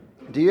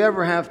Do you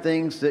ever have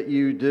things that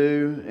you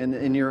do and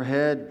in your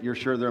head, you're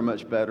sure they're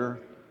much better?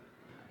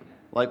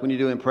 Like when you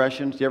do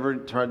impressions, do you ever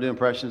try to do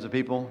impressions of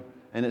people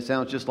and it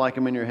sounds just like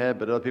them in your head,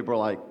 but other people are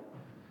like,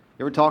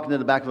 you ever talking to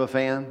the back of a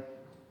fan?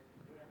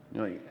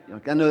 You're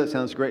like, I know that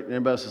sounds great. And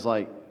everybody else is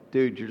like,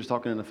 dude, you're just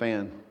talking in a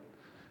fan.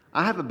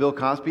 I have a Bill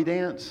Cosby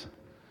dance.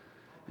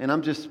 And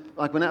I'm just,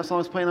 like when that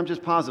song's playing, I'm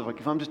just positive. Like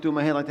if I'm just doing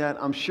my head like that,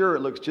 I'm sure it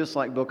looks just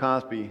like Bill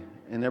Cosby.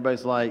 And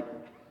everybody's like,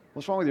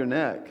 what's wrong with your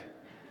neck?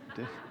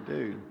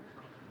 Dude.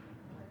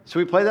 Should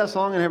we play that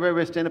song and have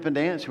everybody stand up and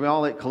dance? Should we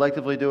all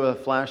collectively do a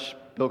flash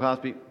Bill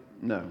Cosby?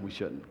 No, we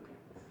shouldn't.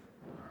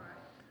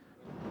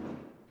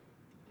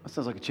 That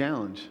sounds like a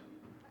challenge.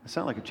 That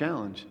sounds like a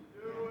challenge.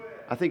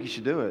 I think you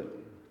should do it.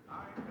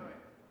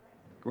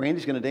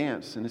 Randy's going to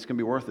dance, and it's going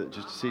to be worth it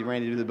just to see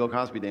Randy do the Bill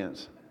Cosby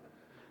dance.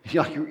 If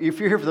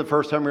you're here for the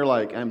first time, you're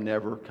like, I'm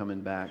never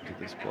coming back to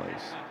this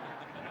place.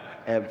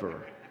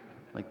 Ever.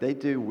 Like they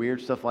do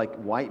weird stuff like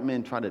white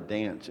men try to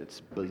dance.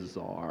 It's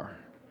bizarre.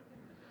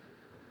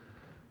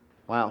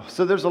 Wow.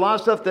 So there's a lot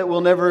of stuff that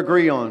we'll never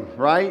agree on,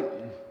 right?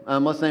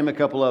 Let's name a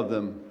couple of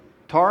them.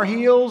 Tar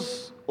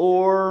Heels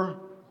or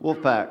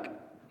Wolfpack?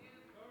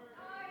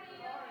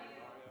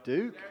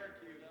 Duke?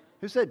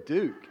 Who said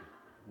Duke?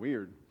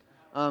 Weird.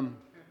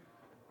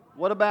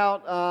 What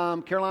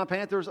about Carolina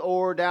Panthers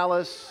or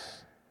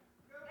Dallas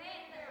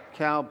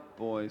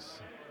Cowboys?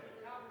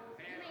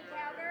 You mean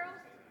Cowgirls?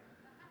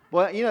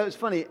 Well, you know, it's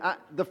funny.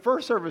 The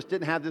first service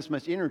didn't have this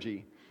much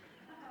energy.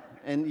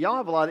 And y'all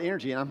have a lot of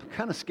energy, and I'm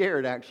kind of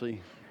scared,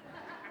 actually,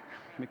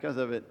 because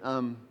of it.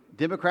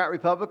 Democrat,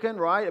 Republican,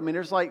 right? I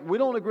mean, we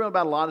don't agree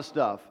about a lot of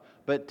stuff.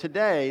 But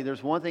today,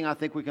 there's one thing I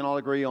think we can all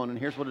agree on, and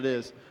here's what it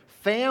is.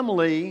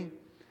 Family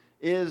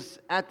is,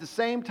 at the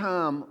same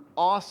time,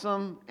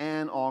 awesome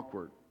and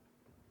awkward,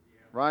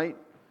 right?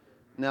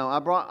 Now, I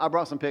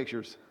brought some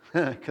pictures,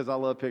 because I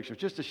love pictures,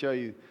 just to show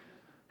you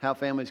how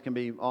families can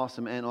be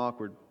awesome and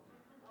awkward.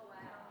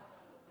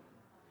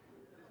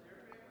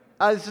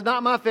 This is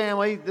not my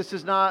family. This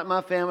is not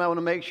my family. I want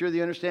to make sure that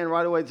you understand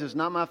right away this is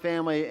not my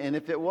family. And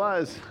if it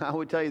was, I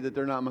would tell you that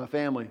they're not my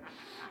family.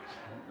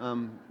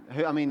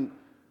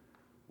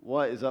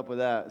 What is up with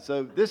that?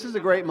 So this is a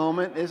great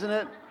moment, isn't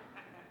it?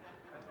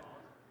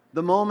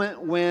 The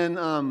moment when,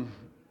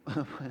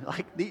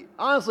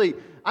 honestly,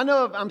 I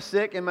know I'm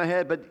sick in my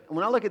head, but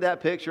when I look at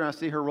that picture and I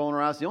see her rolling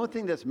her eyes, the only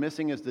thing that's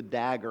missing is the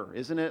dagger,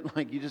 isn't it?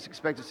 Like you just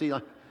expect to see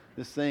like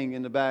this thing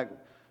in the back.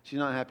 She's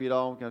not happy at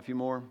all. Got a few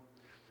more.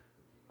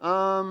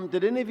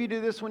 Did any of you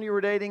do this when you were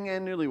dating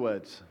and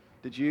newlyweds?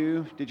 Did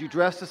you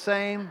dress the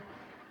same?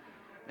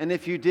 And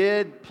if you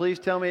did, please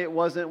tell me it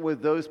wasn't with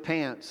those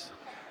pants.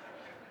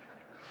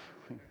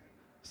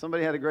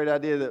 Somebody had a great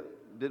idea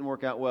that didn't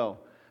work out well.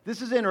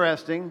 This is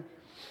interesting.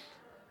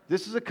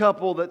 This is a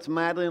couple that's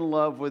madly in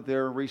love with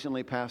their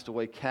recently passed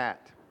away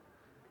cat.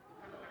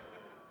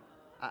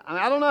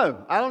 I don't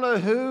know. I don't know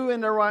who in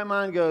their right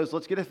mind goes,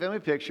 let's get a family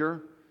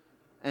picture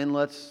and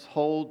let's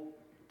hold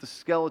the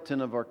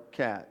skeleton of our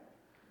cat.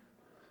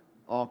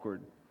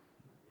 Awkward.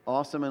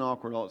 Awesome and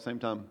awkward all at the same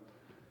time.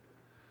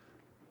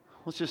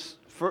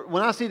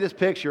 When I see this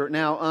picture,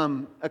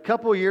 now, a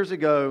couple of years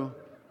ago,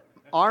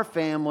 our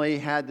family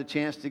had the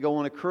chance to go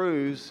on a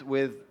cruise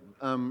with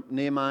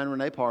Nehemiah and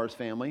Renee Parr's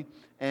family.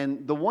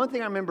 And the one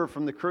thing I remember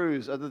from the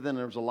cruise, other than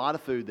there was a lot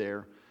of food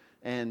there,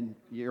 and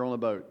you're on a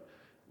boat,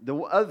 the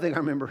other thing I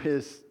remember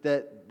is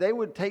that they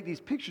would take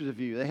these pictures of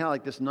you. They had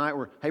like this night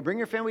where, hey, bring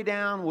your family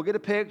down. We'll get a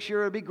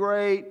picture. It'll be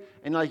great.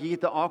 And like you get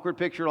the awkward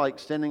picture, like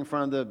standing in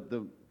front of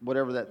the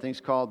whatever that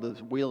thing's called, the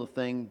wheel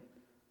thing.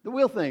 The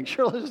wheel thing.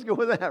 Sure, let's just go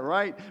with that,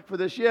 right? For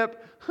the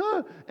ship.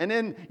 Huh. And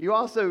then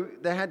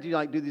they had you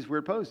like do these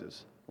weird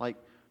poses. Like,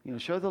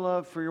 show the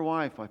love for your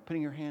wife by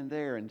putting your hand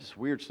there and just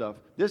weird stuff.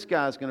 This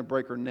guy's going to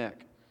break her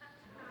neck.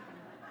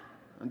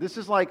 And this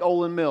is like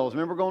Olin Mills.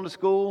 Remember going to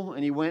school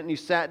and you went and you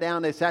sat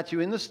down. They sat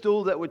you in the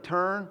stool that would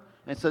turn.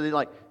 And so they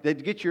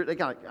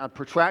got a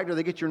protractor.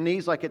 They get your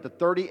knees like at the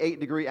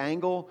 38-degree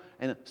angle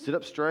and sit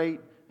up straight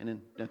and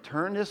then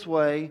turn this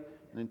way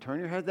and then turn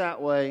your head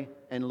that way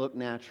and look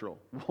natural.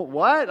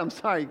 What? I'm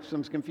sorry.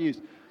 I'm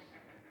confused.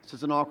 This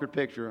is an awkward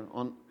picture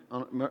on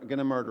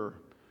Gonna Murder Her.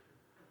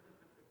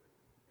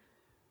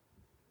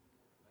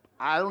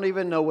 I don't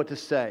even know what to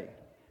say.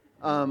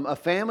 A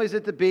family's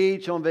at the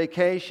beach on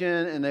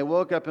vacation, and they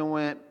woke up and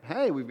went,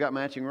 hey, we've got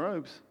matching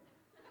robes.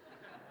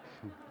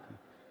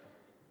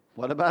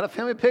 What about a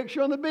family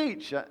picture on the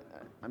beach?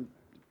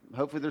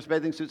 Hopefully there's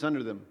bathing suits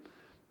under them.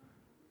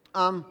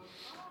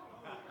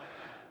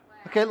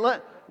 Okay,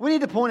 we need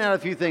to point out a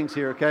few things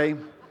here, okay?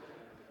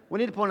 We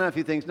need to point out a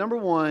few things. Number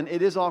one,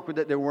 it is awkward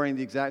that they're wearing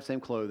the exact same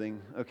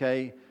clothing,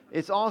 okay?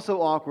 It's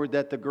also awkward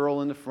that the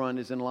girl in the front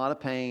is in a lot of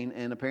pain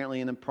and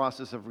apparently in the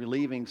process of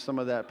relieving some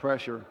of that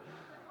pressure.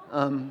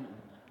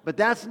 But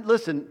that's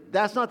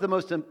not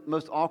the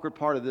most awkward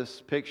part of this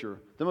picture.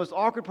 The most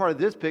awkward part of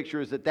this picture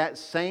is that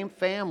same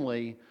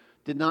family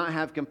did not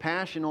have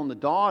compassion on the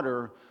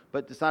daughter,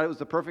 but decided it was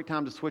the perfect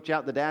time to switch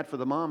out the dad for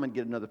the mom and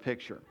get another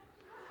picture.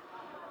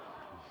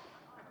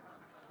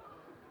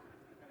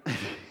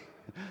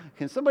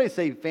 Can somebody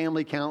say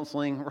family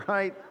counseling,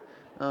 right?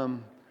 I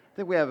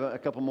think we have a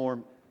couple more.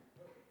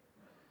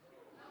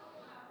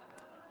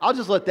 I'll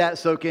just let that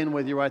soak in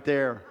with you right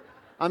there.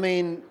 I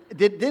mean,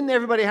 didn't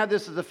everybody have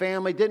this as a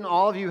family? Didn't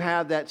all of you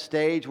have that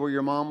stage where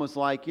your mom was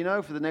like,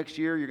 for the next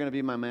year, you're going to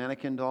be my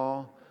mannequin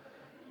doll,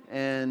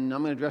 and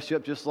I'm going to dress you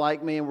up just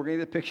like me, and we're going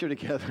to get a picture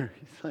together.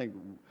 It's like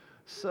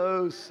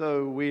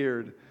so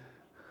weird.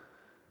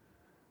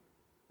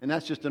 And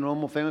that's just a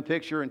normal family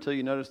picture until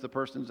you notice the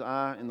person's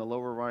eye in the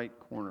lower right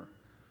corner.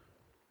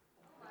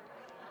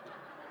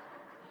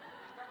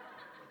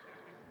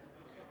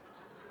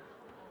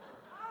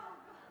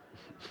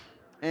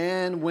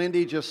 And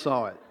Wendy just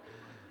saw it.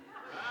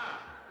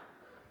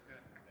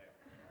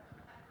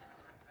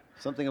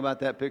 Something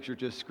about that picture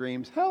just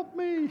screams, "Help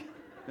me!"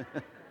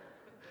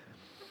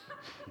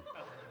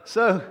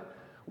 So,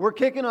 we're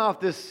kicking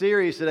off this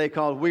series today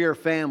called We Are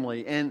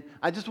Family. And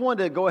I just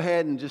wanted to go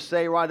ahead and just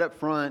say right up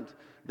front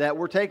that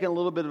we're taking a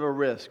little bit of a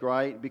risk,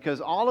 right?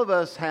 Because all of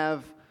us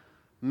have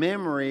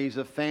memories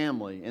of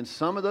family. And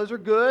some of those are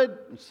good,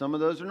 and some of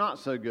those are not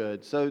so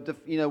good. So,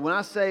 when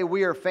I say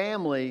we are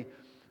family,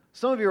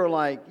 some of you are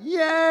like,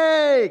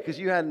 yay, because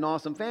you had an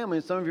awesome family.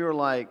 And some of you are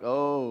like,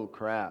 oh,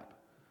 crap.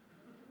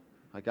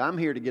 Like, I'm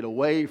here to get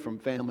away from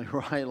family,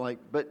 right?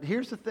 But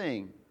here's the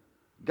thing.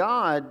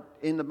 God,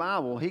 in the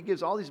Bible, He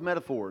gives all these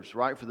metaphors,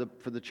 right,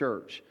 for the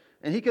church.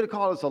 And He could have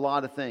called us a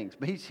lot of things.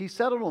 But He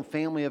settled on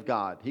family of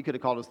God. He could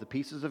have called us the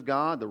pieces of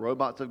God, the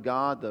robots of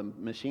God, the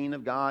machine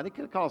of God. He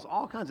could have called us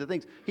all kinds of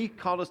things. He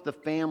called us the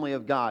family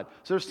of God.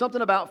 So there's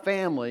something about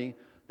family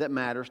that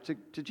matters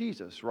to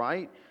Jesus,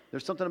 right?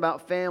 There's something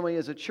about family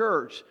as a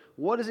church.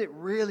 What does it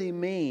really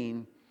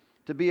mean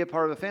to be a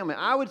part of a family?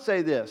 I would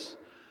say this,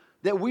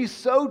 that we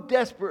so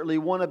desperately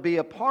want to be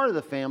a part of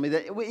the family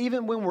that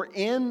even when we're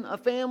in a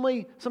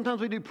family, sometimes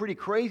we do pretty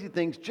crazy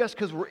things just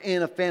because we're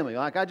in a family.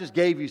 Like I just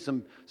gave you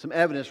some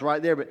evidence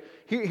right there. But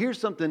here's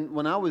something.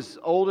 When I was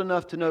old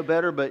enough to know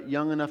better but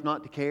young enough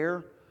not to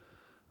care,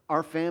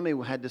 our family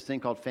had this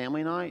thing called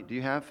family night. Do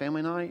you have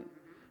family night?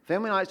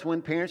 Family night's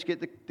when parents get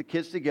the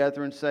kids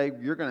together and say,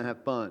 you're going to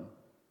have fun.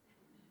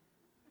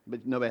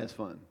 But nobody has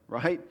fun,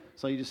 right?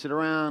 So you just sit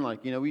around,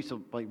 we used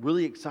to like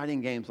really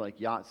exciting games like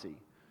Yahtzee.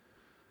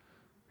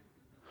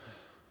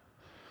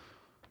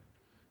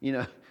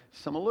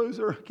 I'm a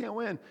loser, can't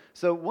win.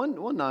 So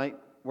one night,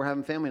 we're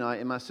having family night,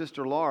 and my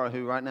sister Laura,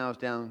 who right now is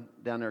down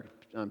there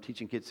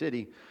teaching Kid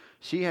City,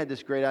 she had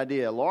this great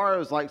idea. Laura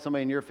was like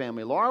somebody in your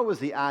family. Laura was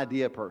the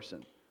idea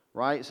person,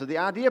 right? So the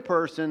idea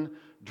person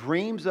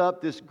dreams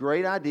up this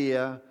great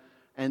idea,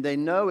 and they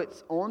know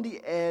it's on the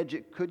edge,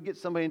 it could get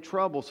somebody in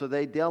trouble, so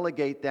they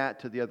delegate that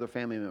to the other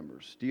family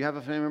members. Do you have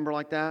a family member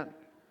like that?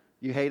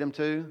 You hate them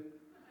too?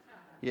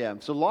 Yeah,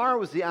 so Laura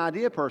was the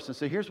idea person,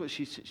 so here's what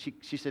she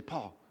said,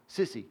 Paul,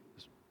 Sissy,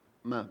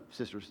 my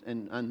sisters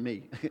and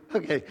me.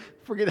 Okay,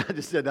 forget I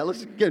just said that.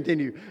 Let's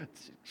continue.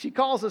 She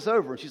calls us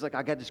over, and she's like,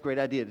 I got this great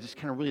idea to just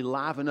kind of really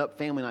liven up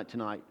family night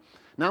tonight.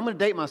 Now, I'm going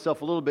to date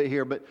myself a little bit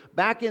here, but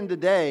back in the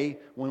day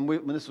when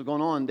this was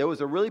going on, there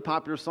was a really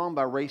popular song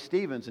by Ray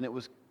Stevens, and it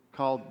was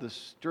called The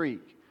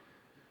Streak.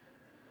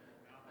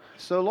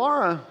 So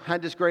Laura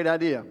had this great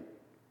idea.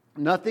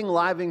 Nothing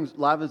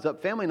livens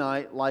up family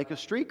night like a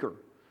streaker.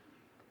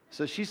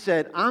 So she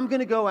said, I'm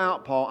going to go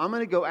out, Paul. I'm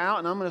going to go out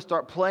and I'm going to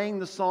start playing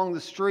the song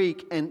The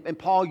Streak. And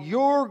Paul,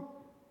 you're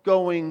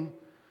going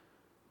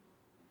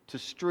to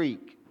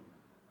streak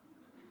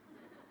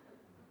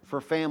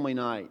for family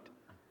night.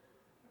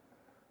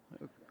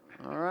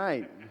 All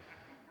right.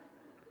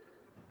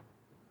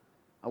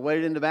 I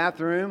waited in the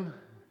bathroom,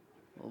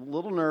 a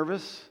little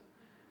nervous,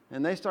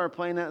 and they started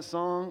playing that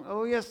song.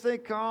 Oh, yes, they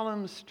call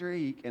him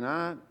Streak. And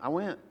I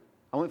went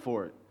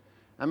for it.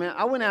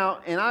 I went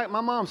out, and my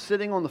mom's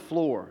sitting on the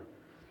floor.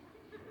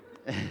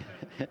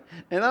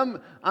 And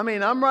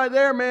I'm right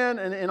there, man,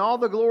 and all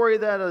the glory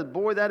that a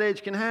boy that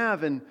age can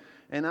have. And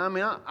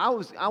I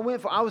was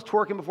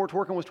twerking before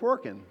twerking was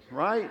twerking,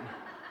 right?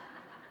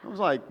 I was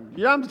like,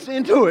 yeah, I'm just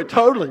into it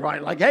totally,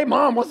 right? Like, hey,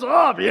 Mom, what's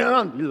up?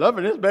 Yeah, you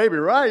loving this baby,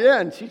 right?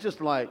 Yeah, and she's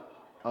just like,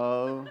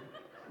 oh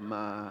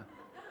my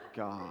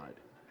God.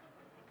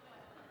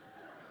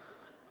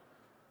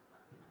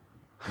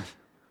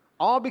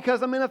 All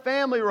because I'm in a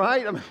family,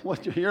 right?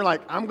 You're like,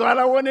 I'm glad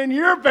I wasn't in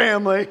your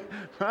family,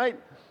 right?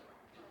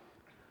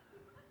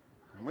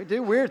 We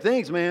do weird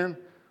things, man.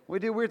 We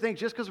do weird things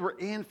just because we're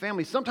in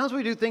family. Sometimes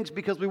we do things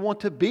because we want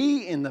to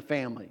be in the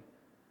family.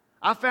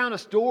 I found a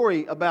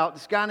story about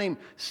this guy named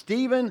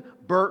Stephen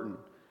Burton.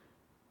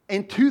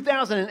 In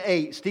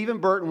 2008, Stephen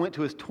Burton went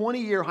to his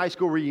 20-year high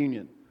school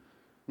reunion.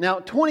 Now,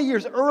 20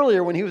 years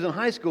earlier when he was in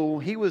high school,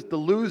 he was the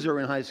loser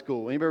in high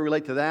school. Anybody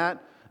relate to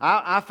that?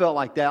 I felt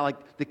like that.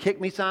 Like the kick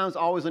me sign was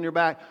always on your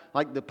back.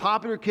 Like the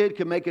popular kid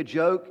could make a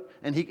joke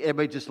and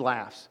everybody just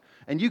laughs.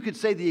 And you could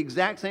say the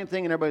exact same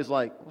thing and everybody's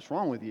like, what's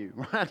wrong with you?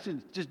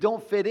 Just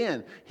don't fit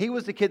in. He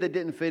was the kid that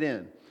didn't fit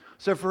in.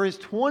 So for his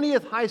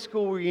 20th high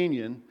school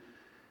reunion,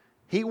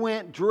 he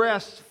went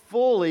dressed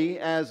fully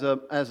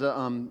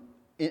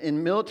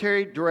in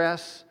military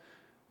dress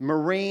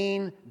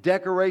Marine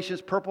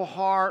decorations, Purple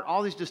Heart,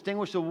 all these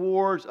distinguished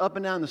awards up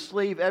and down the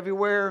sleeve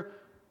everywhere.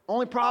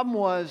 Only problem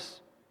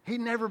was he'd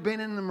never been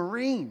in the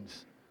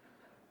Marines.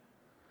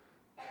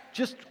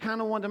 Just kind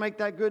of wanted to make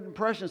that good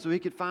impression so he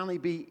could finally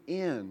be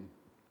in.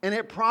 And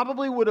it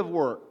probably would have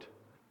worked,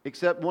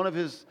 except one of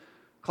his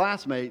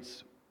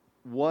classmates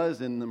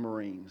was in the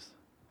Marines.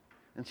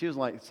 And she was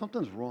like,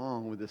 something's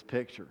wrong with this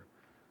picture.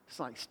 It's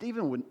like,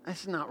 Stephen,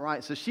 that's not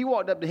right. So she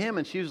walked up to him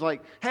and she was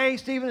like, hey,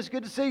 Stephen, it's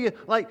good to see you.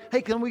 Like,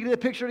 hey, can we get a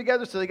picture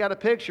together? So they got a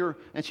picture,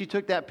 and she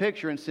took that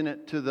picture and sent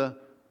it to the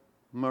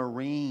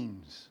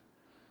Marines.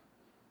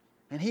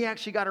 And he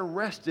actually got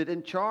arrested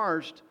and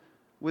charged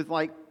with,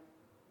 like,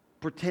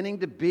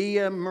 pretending to be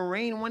a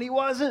Marine when he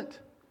wasn't.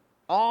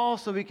 All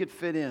so he could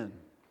fit in.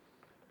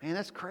 Man,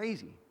 that's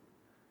crazy.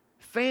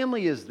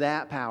 Family is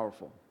that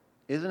powerful,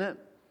 isn't it?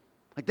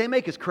 Like, they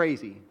make us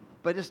crazy,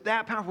 but it's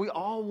that powerful. We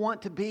all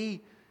want to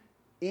be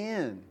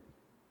in.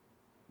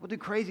 We'll do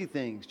crazy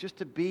things just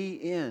to be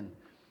in.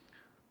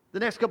 The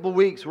next couple of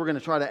weeks, we're going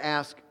to try to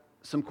ask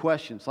some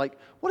questions like,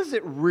 what does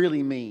it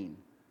really mean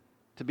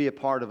to be a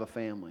part of a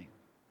family?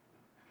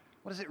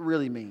 What does it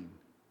really mean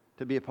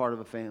to be a part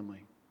of a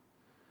family?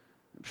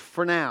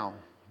 For now,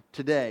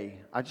 today,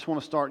 I just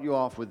want to start you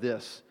off with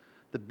this.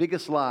 The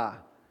biggest lie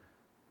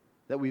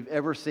that we've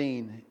ever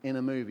seen in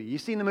a movie. You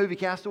seen the movie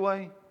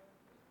Castaway?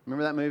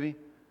 Remember that movie?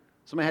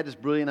 Somebody had this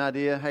brilliant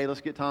idea, hey,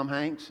 let's get Tom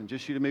Hanks and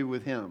just shoot a movie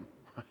with him,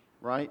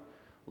 right?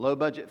 Low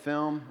budget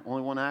film,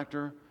 only one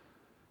actor.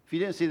 If you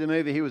didn't see the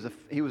movie, he was a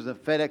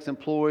FedEx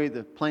employee.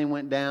 The plane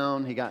went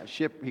down. He got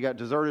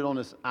deserted on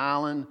this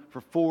island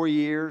for 4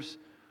 years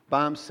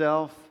by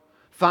himself.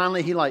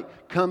 Finally, he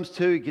comes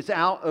to. He gets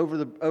out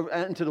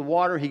into the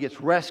water. He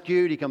gets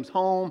rescued. He comes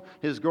home.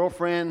 His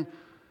girlfriend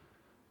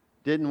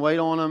didn't wait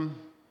on him.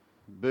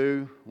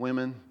 Boo,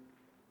 women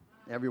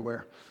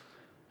everywhere.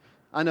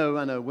 I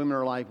know. Women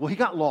are like, well, he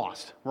got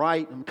lost,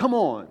 right? Come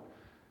on.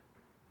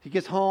 He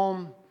gets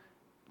home.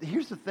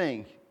 Here's the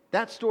thing.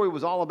 That story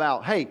was all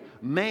about, hey,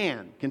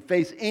 man can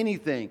face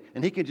anything,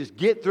 and he can just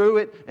get through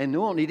it, and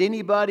no, I don't need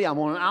anybody. I'm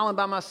on an island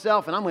by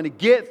myself, and I'm going to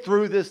get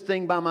through this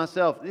thing by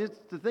myself.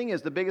 The thing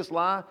is, the biggest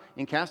lie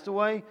in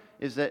Castaway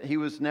is that he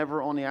was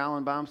never on the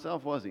island by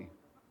himself, was he?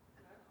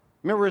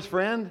 Remember his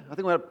friend? I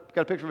think we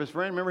got a picture of his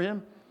friend. Remember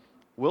him?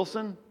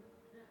 Wilson?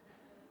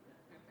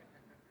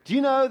 Do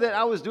you know that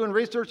I was doing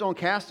research on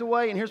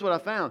Castaway, and here's what I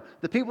found.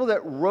 The people that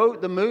wrote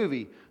the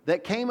movie,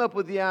 that came up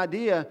with the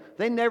idea,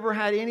 they never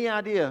had any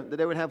idea that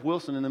they would have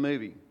Wilson in the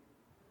movie.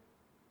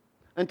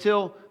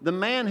 Until the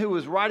man who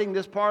was writing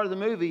this part of the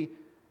movie,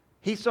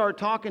 he started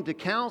talking to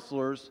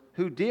counselors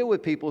who deal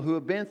with people who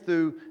have been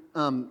through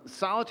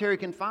solitary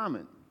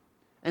confinement.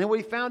 And what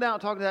he found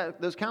out talking to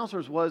those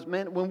counselors was,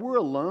 man, when we're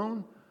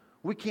alone,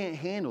 we can't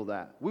handle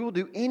that. We will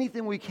do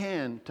anything we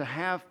can to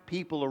have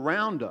people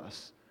around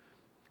us.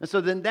 And so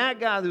then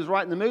that guy who's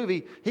writing the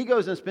movie, he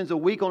goes and spends a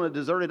week on a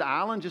deserted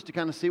island just to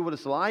kind of see what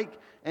it's like.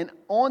 And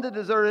on the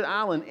deserted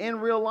island, in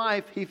real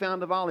life, he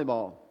found a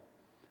volleyball.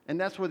 And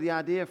that's where the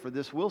idea for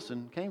this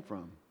Wilson came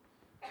from.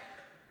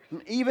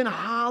 And even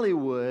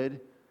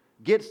Hollywood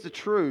gets the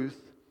truth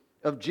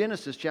of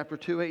Genesis chapter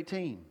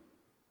 2:18.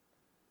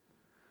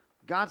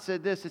 God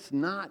said this, it's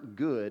not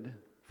good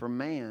for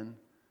man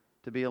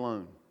to be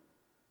alone.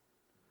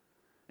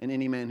 And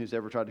any man who's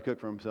ever tried to cook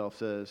for himself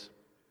says,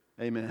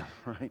 amen,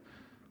 right?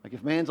 Like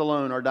if man's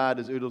alone, our diet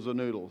is oodles or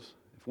noodles.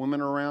 If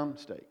women are around,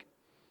 steak.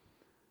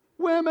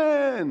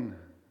 Women!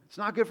 It's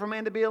not good for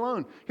man to be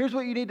alone. Here's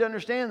what you need to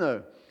understand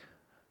though.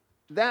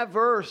 That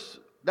verse,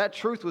 that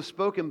truth was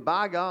spoken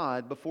by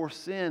God before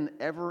sin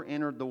ever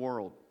entered the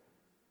world.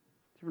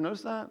 You ever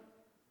notice that?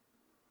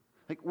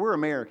 Like we're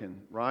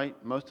American, right?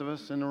 Most of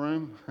us in the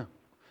room.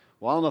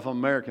 Well, I don't know if I'm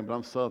American, but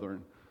I'm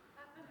Southern.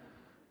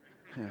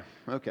 Yeah,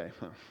 okay,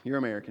 you're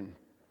American.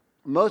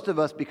 Most of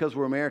us, because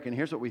we're American,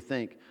 here's what we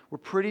think. We're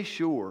pretty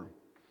sure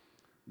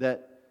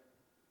that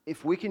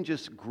if we can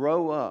just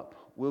grow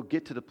up, we'll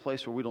get to the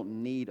place where we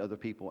don't need other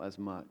people as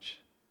much.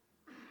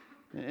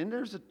 And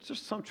there's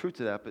just some truth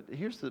to that, but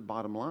here's the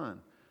bottom line.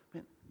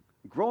 Man,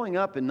 growing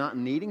up and not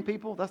needing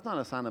people, that's not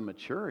a sign of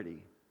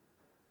maturity.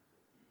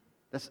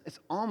 It's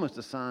almost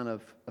a sign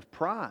of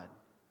pride.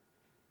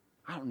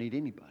 I don't need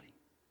anybody.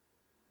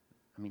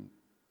 I mean,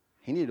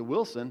 he needed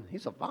Wilson.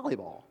 He's a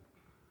volleyball.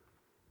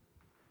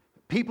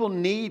 People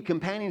need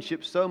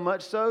companionship so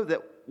much so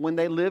that when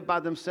they live by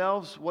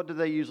themselves, what do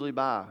they usually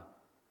buy?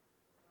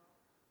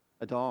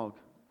 A dog,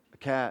 a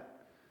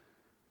cat.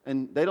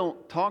 And they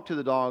don't talk to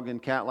the dog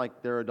and cat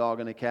like they're a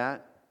dog and a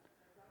cat.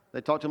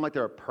 They talk to them like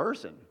they're a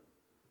person.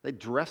 They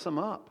dress them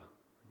up.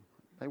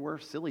 They wear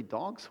silly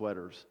dog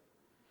sweaters.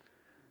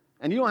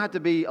 And you don't have to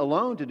be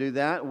alone to do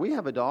that. We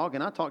have a dog,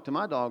 and I talk to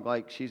my dog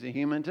like she's a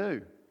human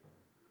too.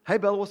 Hey,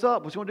 Bella, what's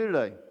up? What you want to do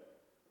today?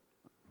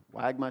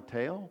 Wag my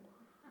tail?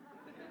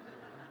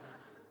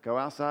 Go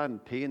outside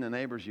and pee in the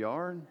neighbor's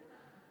yard?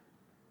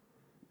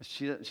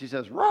 She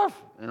says, rough.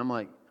 And I'm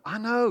like, I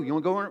know. You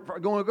want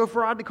to go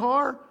for a ride in the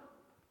car?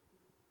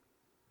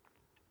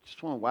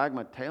 Just want to wag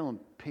my tail and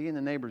pee in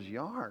the neighbor's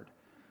yard.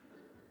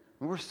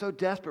 And we're so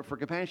desperate for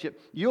companionship.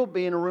 You'll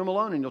be in a room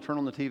alone and you'll turn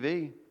on the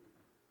TV.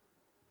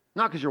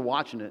 Not because you're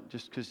watching it,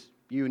 just because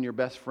you and your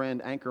best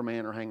friend,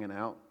 Anchorman, are hanging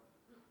out.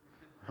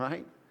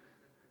 Right?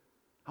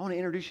 I want to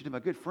introduce you to my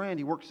good friend.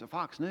 He works at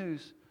Fox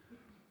News.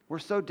 We're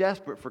so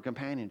desperate for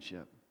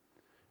companionship.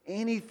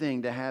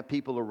 Anything to have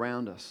people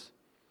around us.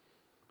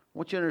 I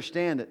want you to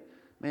understand that,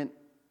 man,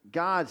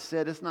 God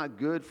said it's not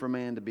good for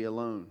man to be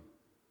alone.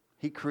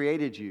 He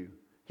created you.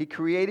 He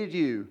created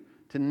you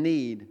to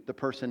need the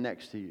person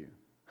next to you.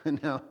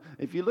 Now,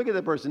 if you look at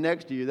the person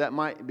next to you, that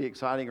might be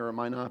exciting or it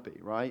might not be,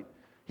 right?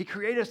 He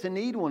created us to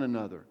need one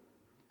another.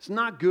 It's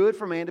not good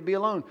for man to be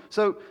alone.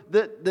 So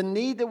the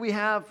need that we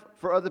have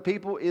for other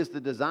people is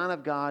the design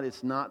of God.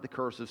 It's not the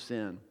curse of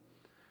sin.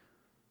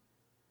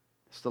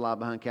 It's the lie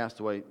behind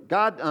Castaway.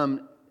 God,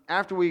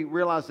 after we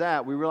realize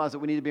that we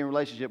need to be in a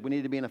relationship. We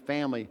need to be in a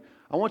family.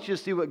 I want you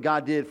to see what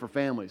God did for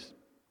families.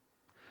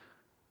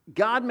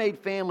 God made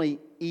family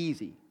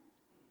easy.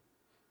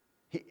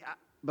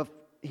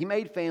 He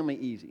made family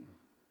easy.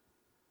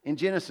 In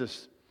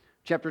Genesis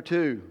chapter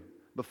 2,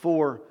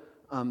 before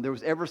there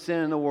was ever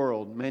sin in the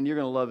world, man, you're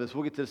going to love this.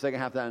 We'll get to the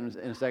second half of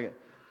that in a second.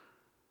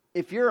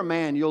 If you're a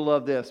man, you'll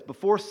love this.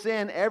 Before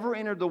sin ever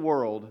entered the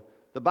world,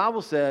 the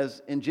Bible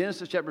says in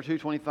Genesis chapter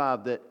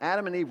 2:25 that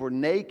Adam and Eve were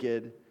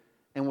naked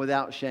and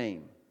without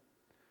shame.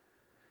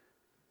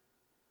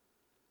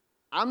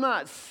 I'm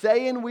not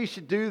saying we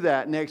should do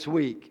that next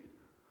week.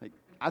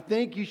 I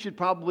think you should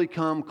probably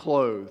come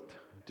clothed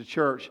to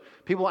church.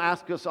 People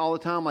ask us all the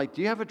time, like,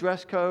 do you have a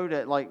dress code?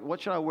 What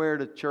should I wear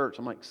to church?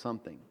 I'm like,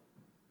 something.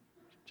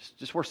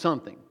 Just wear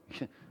something.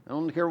 I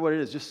don't care what it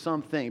is, just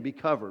something. Be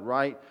covered,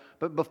 right?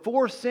 But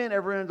before sin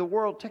ever entered the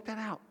world, check that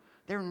out.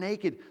 They're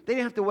naked. They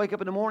didn't have to wake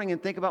up in the morning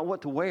and think about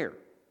what to wear.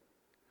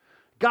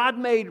 God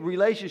made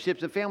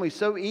relationships and families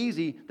so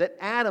easy that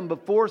Adam,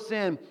 before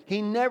sin,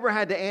 he never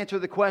had to answer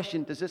the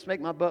question, does this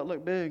make my butt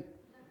look big?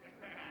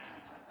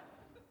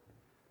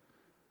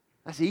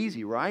 That's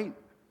easy, right?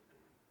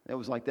 It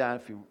was like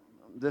that if you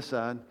this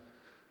side.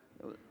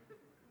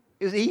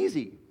 It was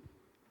easy.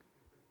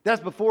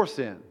 That's before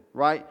sin,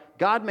 right?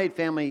 God made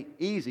family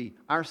easy.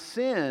 Our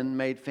sin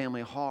made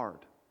family hard.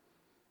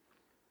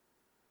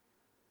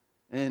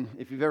 And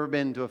if you've ever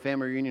been to a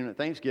family reunion at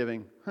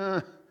Thanksgiving,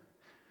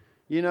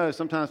 you know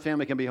sometimes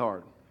family can be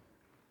hard.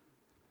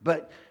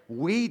 But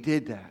we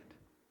did that.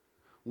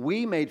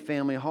 We made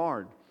family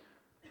hard.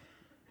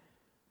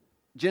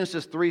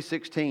 Genesis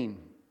 3:16.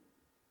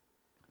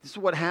 This is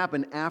what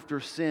happened after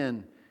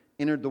sin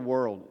entered the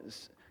world.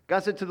 God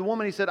said to the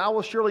woman, He said, I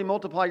will surely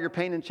multiply your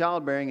pain in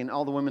childbearing. And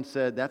all the women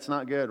said, that's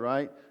not good,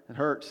 right? It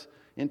hurts.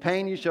 In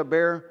pain you shall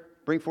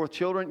bring forth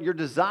children. Your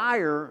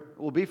desire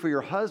will be for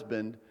your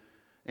husband,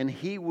 and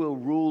he will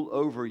rule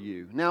over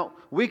you. Now,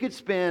 we could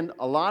spend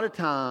a lot of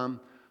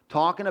time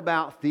talking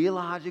about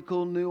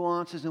theological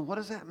nuances and what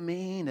does that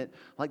mean? That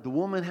like the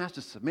woman has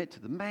to submit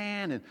to the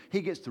man and he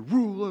gets to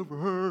rule over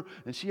her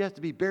and she has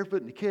to be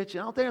barefoot in the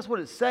kitchen. I don't think that's what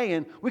it's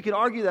saying. We could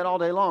argue that all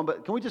day long,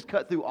 but can we just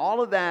cut through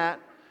all of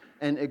that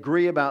and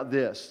agree about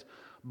this?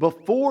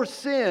 Before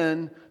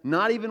sin,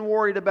 not even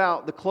worried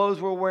about the clothes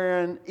we're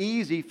wearing,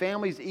 easy,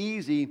 family's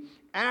easy.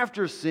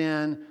 After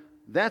sin,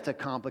 that's a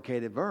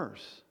complicated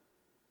verse.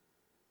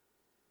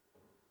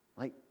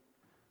 Like,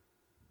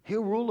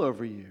 He'll rule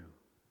over you.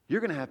 You're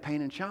going to have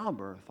pain in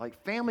childbirth.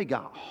 Like, family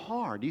got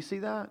hard. Do you see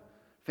that?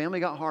 Family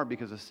got hard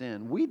because of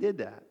sin. We did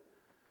that.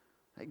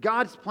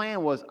 God's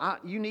plan was,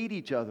 you need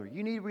each other.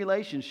 You need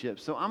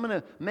relationships. So I'm going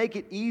to make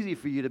it easy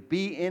for you to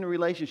be in a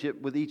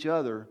relationship with each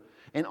other.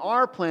 And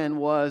our plan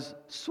was,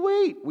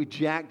 sweet, we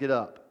jacked it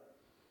up.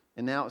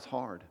 And now it's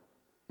hard.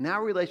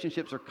 Now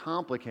relationships are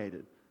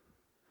complicated.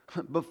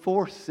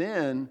 Before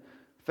sin,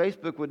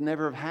 Facebook would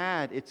never have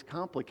had it's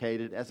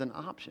complicated as an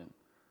option.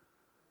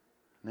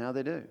 Now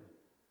they do.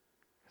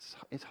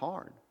 It's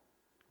hard.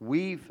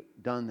 We've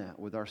done that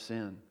with our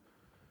sin.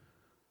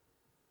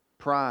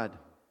 Pride,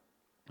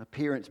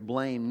 appearance,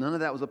 blame, none of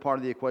that was a part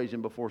of the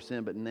equation before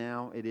sin, but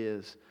now it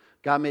is.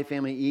 God made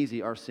family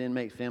easy. Our sin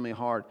makes family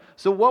hard.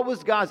 So what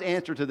was God's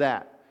answer to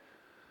that?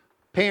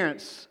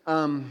 Parents,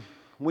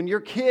 when your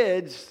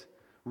kids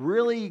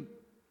really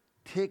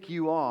tick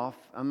you off,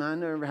 I know it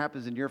never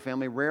happens in your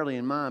family, rarely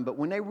in mine, but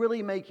when they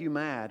really make you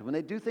mad, when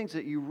they do things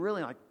that you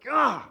really like,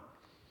 God,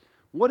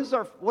 what is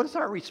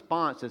our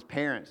response as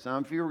parents?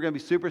 If you were going to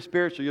be super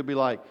spiritual, you'll be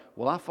like,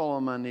 well, I fall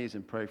on my knees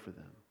and pray for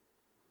them.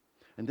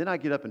 And then I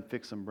get up and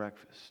fix them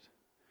breakfast.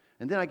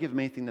 And then I give them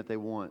anything that they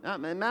want.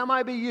 And that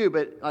might be you,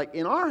 but like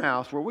in our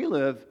house where we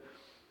live,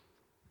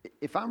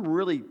 if I'm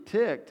really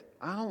ticked,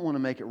 I don't want to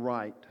make it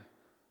right.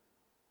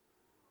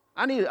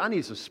 I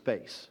need some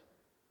space.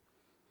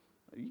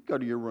 You go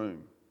to your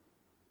room.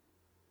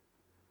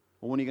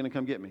 Well, when are you going to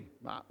come get me?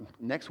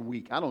 Next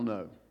week. I don't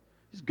know.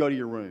 Just go to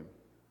your room.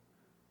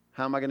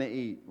 How am I going to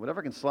eat?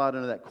 Whatever can slide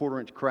into that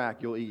 1/4-inch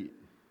crack, you'll eat.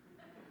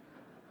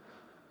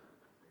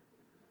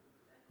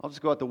 I'll just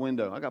go out the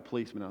window. I got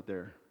policemen out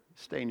there.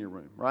 Stay in your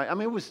room, right? I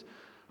mean,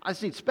 I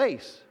just need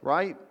space,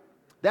 right?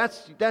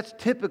 That's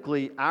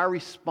typically our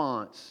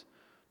response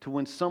to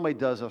when somebody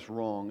does us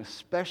wrong,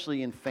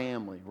 especially in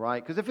family,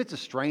 right? Because if it's a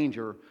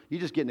stranger, you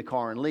just get in the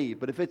car and leave.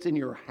 But if it's in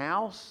your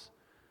house,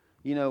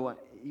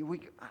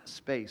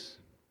 space.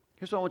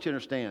 Here's what I want you to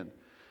understand.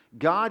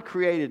 God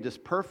created this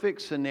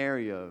perfect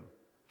scenario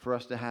for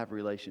us to have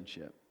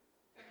relationship.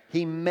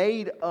 He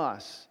made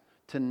us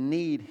to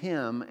need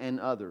Him and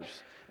others.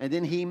 And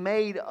then He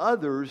made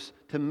others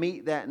to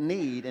meet that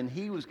need, and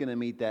He was going to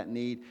meet that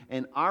need.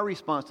 And our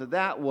response to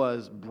that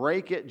was,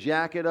 break it,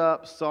 jack it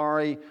up,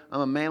 sorry,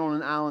 I'm a man on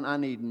an island, I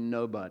need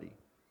nobody.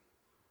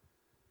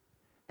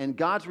 And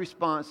God's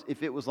response,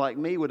 if it was like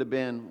me, would have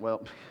been,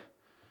 well,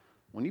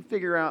 when you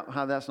figure out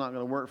how that's not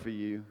going to work for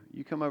you,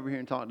 you come over here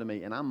and talk to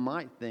me, and I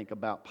might think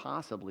about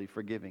possibly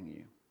forgiving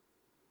you.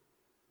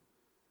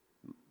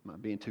 Am I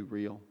being too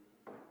real?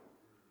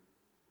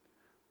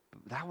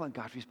 But that wasn't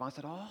God's response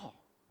at all.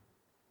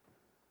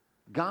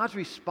 God's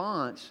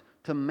response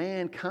to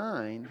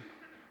mankind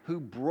who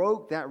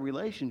broke that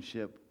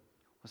relationship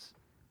was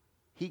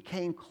He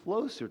came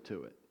closer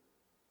to it.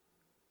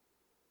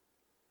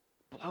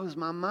 Blows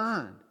my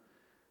mind.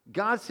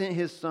 God sent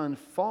His Son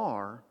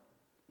far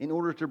in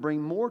order to bring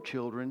more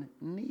children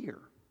near.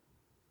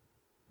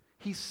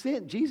 He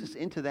sent Jesus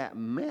into that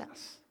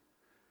mess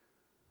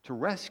to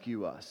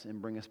rescue us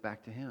and bring us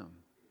back to Him.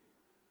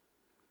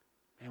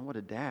 Man, what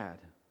a dad.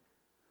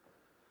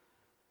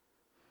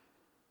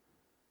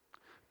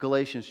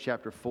 Galatians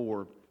chapter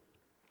 4.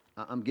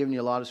 I'm giving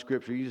you a lot of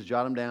scripture. You just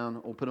jot them down.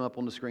 We'll put them up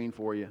on the screen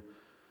for you.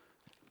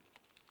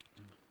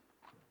 I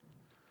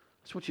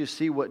just want you to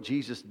see what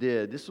Jesus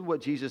did. This is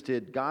what Jesus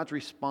did. God's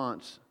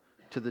response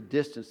to the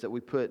distance that we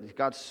put.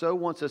 God so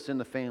wants us in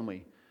the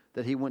family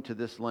that He went to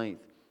this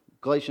length.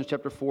 Galatians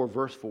chapter 4,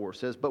 verse 4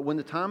 says, "But when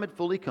the time had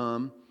fully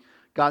come,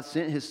 God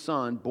sent His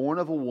Son, born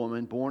of a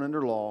woman, born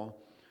under law,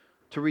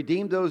 to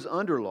redeem those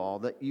under law,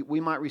 that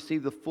we might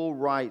receive the full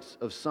rights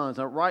of sons."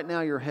 Now, right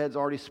now, your head's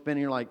already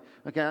spinning. You're like,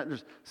 okay,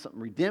 there's some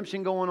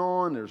redemption going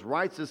on. There's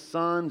rights as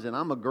sons, and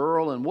I'm a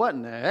girl, and what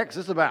in the heck's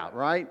this about,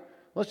 right?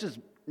 Let's just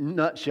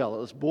nutshell it.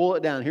 Let's boil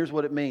it down. Here's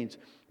what it means.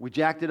 We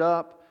jacked it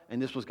up,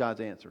 and this was God's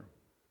answer.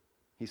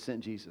 He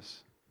sent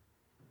Jesus.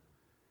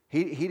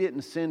 He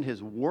didn't send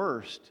His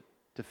worst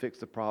to fix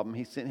the problem.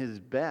 He sent His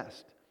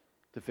best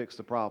to fix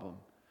the problem.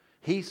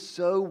 He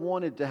so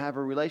wanted to have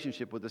a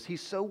relationship with us. He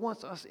so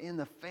wants us in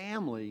the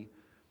family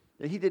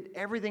that He did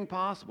everything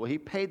possible. He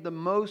paid the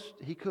most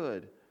He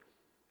could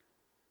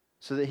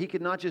so that He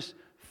could not just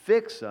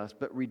fix us,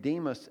 but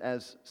redeem us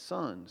as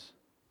sons.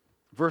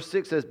 Verse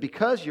 6 says,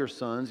 "Because you're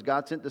sons,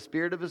 God sent the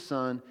Spirit of His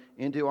Son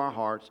into our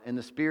hearts, and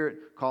the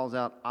Spirit calls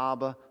out,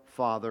 'Abba,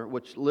 Father,'"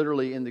 which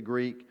literally in the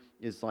Greek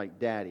is like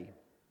daddy.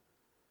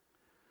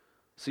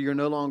 So you're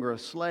no longer a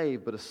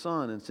slave, but a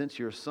son. And since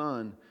you're a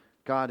son,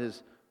 God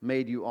has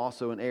made you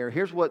also an heir.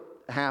 Here's what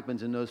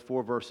happens in those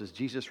 4 verses.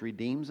 Jesus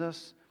redeems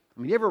us.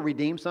 I mean, you ever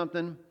redeem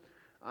something?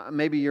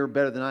 Maybe you're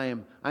better than I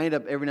am. I end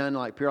up every now and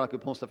then periodically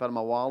pulling stuff out of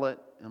my wallet.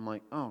 And I'm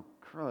like, oh,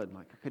 crud.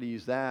 I could have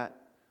used that.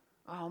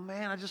 Oh,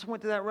 man, I just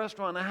went to that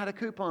restaurant and I had a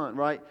coupon,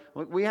 right?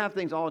 We have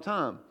things all the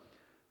time.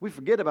 We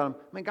forget about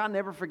them. Man, God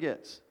never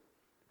forgets.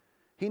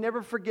 He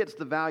never forgets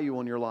the value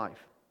on your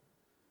life.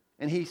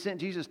 And He sent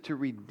Jesus to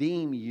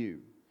redeem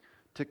you,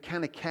 to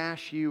kind of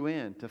cash you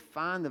in, to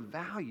find the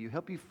value,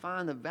 help you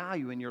find the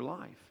value in your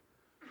life.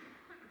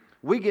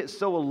 We get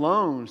so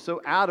alone,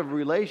 so out of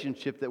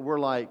relationship that we're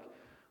like,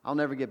 I'll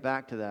never get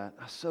back to that.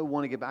 I so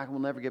want to get back, and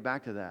we'll never get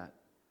back to that.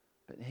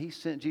 But He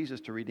sent Jesus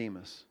to redeem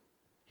us.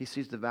 He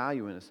sees the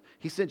value in us.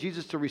 He sent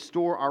Jesus to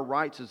restore our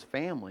rights as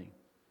family.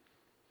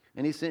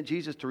 And He sent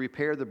Jesus to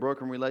repair the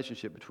broken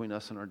relationship between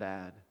us and our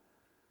dad.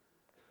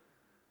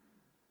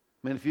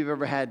 Man, if you've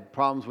ever had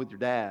problems with your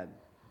dad,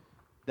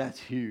 that's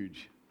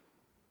huge.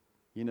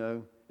 You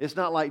know, it's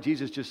not like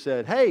Jesus just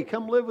said, "Hey,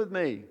 come live with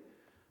me."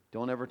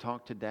 Don't ever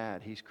talk to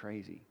dad. He's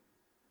crazy.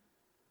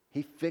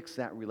 He fixed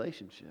that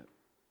relationship.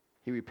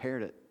 He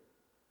repaired it.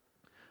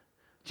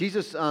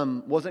 Jesus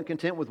wasn't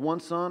content with one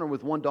son or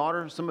with one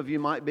daughter. Some of you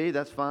might be.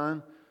 That's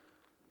fine.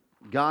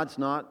 God's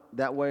not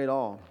that way at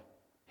all.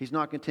 He's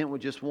not content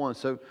with just one.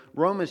 So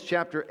Romans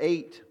chapter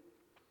 8,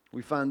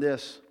 we find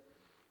this.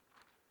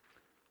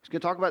 He's going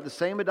to talk about the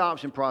same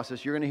adoption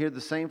process. You're going to hear the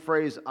same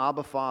phrase,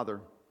 "Abba, Father."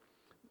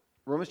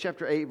 Romans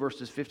chapter 8,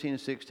 verses 15 and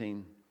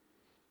 16.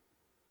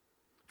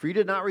 "For you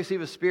did not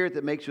receive a spirit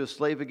that makes you a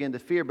slave again to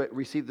fear, but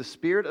received the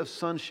spirit of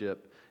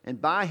sonship,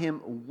 and by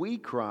Him we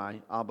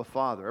cry, 'Abba,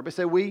 Father.'" Everybody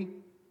say we.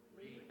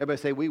 Everybody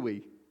say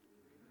we.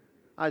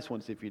 I just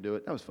want to see if you do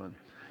it. That was fun.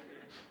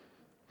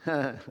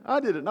 I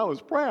did it and I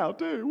was proud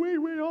too.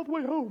 We all the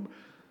way home.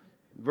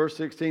 Verse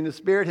 16, "The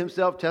Spirit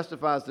Himself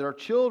testifies that our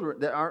children,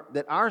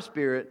 that our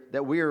spirit,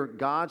 that we are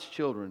God's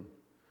children.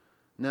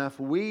 Now if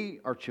we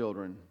are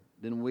children,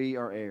 then we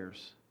are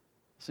heirs."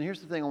 So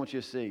here's the thing I want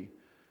you to see.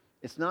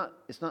 It's not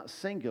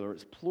singular,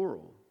 it's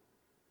plural.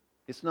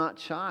 It's not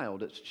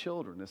child, it's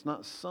children. It's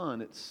not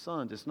son, it's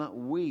sons. It's not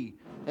we.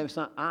 It's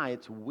not I,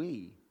 it's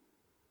we.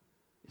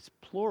 It's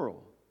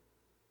plural.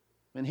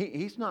 And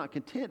He's not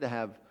content to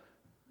have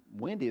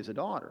Wendy as a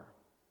daughter.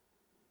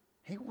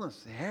 He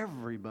wants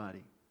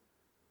everybody.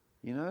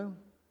 You know?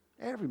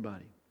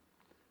 Everybody.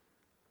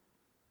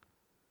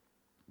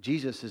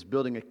 Jesus is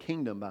building a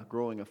kingdom by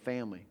growing a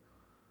family.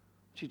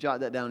 Why don't you jot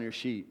that down on your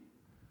sheet?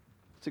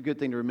 It's a good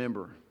thing to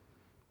remember.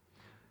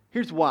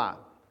 Here's why.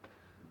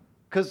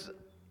 Because,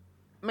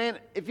 man,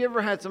 if you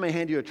ever had somebody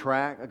hand you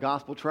a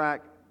gospel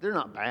tract, they're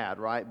not bad,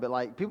 right? But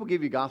like people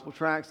give you gospel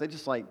tracts, they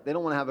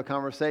don't want to have a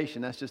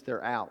conversation. That's just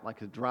their out,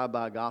 like a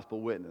drive-by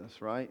gospel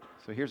witness, right?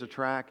 So here's a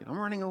tract, and I'm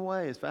running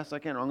away as fast as I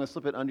can. Or I'm going to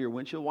slip it under your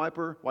windshield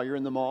wiper while you're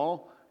in the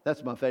mall.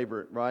 That's my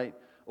favorite, right?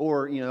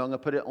 Or, I'm going to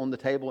put it on the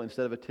table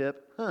instead of a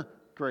tip.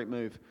 Great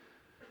move.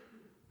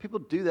 People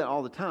do that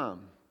all the time.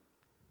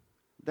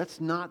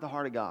 That's not the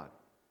heart of God.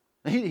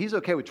 He's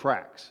okay with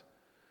tracts.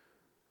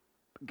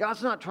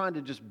 God's not trying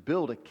to just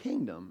build a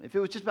kingdom. If it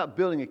was just about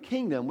building a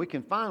kingdom, we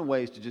can find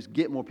ways to just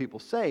get more people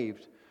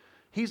saved.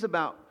 He's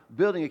about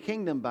building a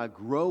kingdom by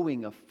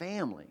growing a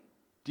family.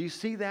 Do you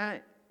see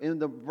that in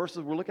the verses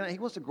we're looking at? He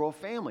wants to grow a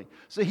family.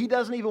 So he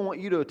doesn't even want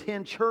you to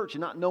attend church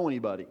and not know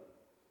anybody.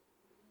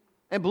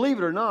 And believe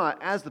it or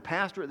not, as the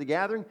pastor at the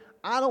gathering,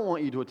 I don't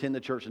want you to attend the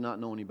church and not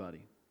know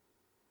anybody.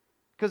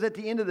 Because at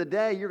the end of the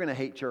day, you're going to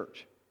hate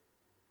church.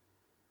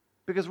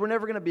 Because we're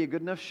never going to be a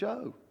good enough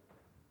show.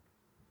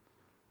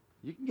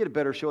 You can get a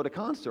better show at a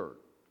concert,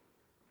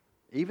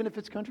 even if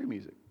it's country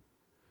music.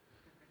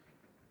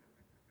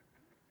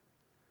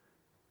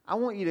 I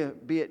want you to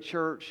be at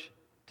church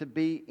to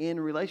be in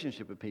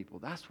relationship with people.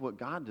 That's what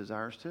God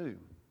desires too.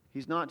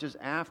 He's not just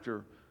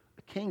after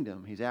a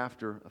kingdom, He's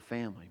after a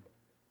family.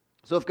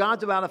 So if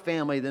God's about a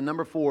family, then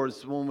number 4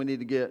 is the one we need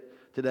to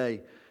get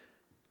today.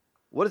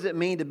 What does it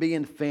mean to be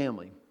in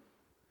family?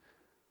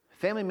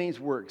 Family means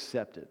we're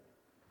accepted.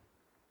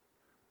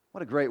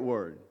 What a great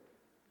word.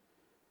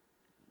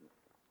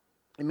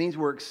 It means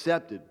we're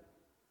accepted.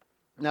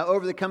 Now,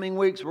 over the coming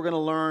weeks, we're going to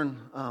learn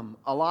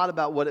a lot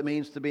about what it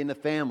means to be in the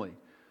family.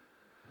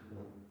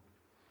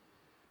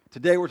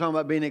 Today, we're talking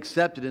about being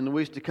accepted. In the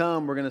weeks to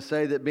come, we're going to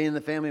say that being in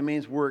the family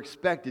means we're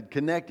expected,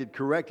 connected,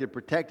 corrected,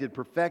 protected,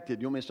 perfected.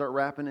 You want me to start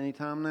rapping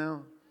anytime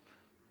now?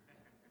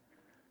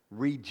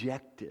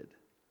 Rejected.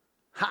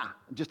 Ha!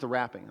 Just a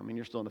rapping. I mean,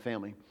 you're still in the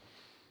family.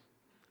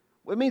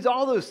 Well, it means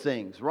all those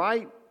things,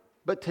 right?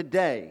 But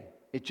today,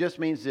 it just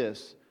means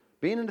this.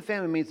 Being in the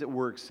family means that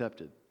we're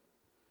accepted.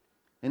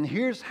 And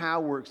here's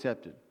how we're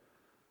accepted.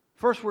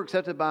 First, we're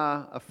accepted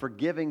by a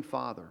forgiving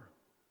Father.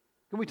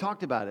 And we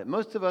talked about it.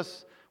 Most of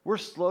us, we're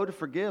slow to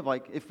forgive.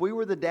 Like, if we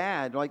were the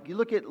dad, like, you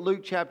look at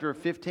Luke chapter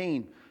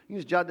 15. You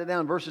just jot that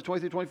down, verses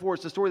 20 through 24.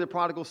 It's the story of the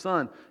prodigal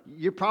son.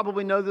 You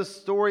probably know this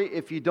story.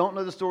 If you don't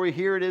know the story,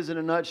 here it is in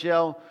a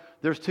nutshell.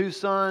 There's 2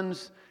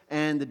 sons,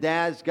 and the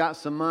dad's got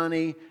some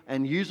money,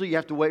 and usually you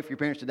have to wait for your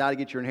parents to die to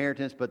get your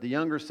inheritance, but the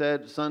younger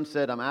son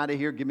said, I'm out of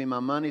here, give me my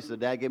money, so the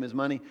dad gave him his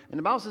money, and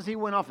the Bible says he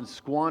went off and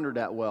squandered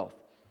that wealth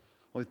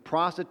with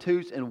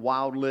prostitutes and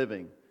wild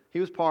living. He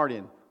was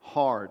partying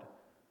hard,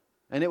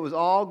 and it was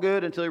all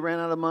good until he ran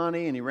out of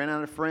money, and he ran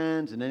out of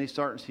friends, and then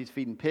he's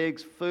feeding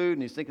pigs food,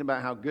 and he's thinking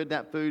about how good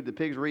that food the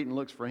pigs are eating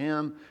looks for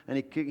him, and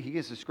he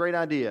gets this great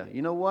idea.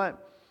 You know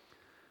what?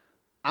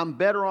 I'm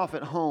better off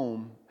at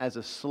home as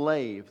a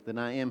slave than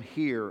I am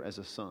here as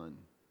a son.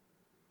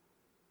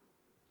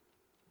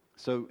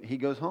 So he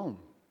goes home.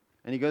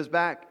 And he goes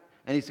back,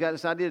 and he's got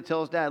this idea to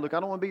tell his dad, look, I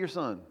don't want to be your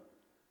son.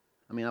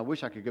 I mean, I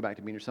wish I could go back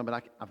to being your son,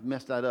 but I've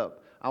messed that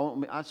up. I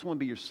just want to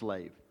be your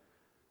slave.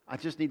 I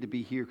just need to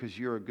be here because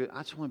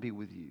I just want to be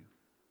with you.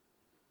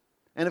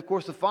 And of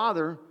course, the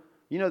father,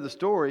 you know the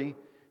story,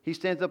 he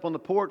stands up on the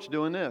porch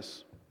doing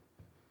this.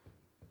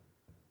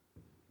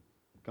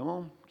 Come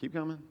on, keep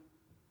coming.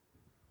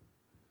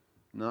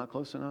 Not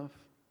close enough.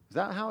 Is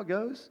that how it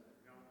goes?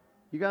 No.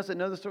 You guys that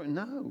know the story?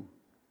 No.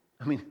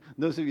 I mean,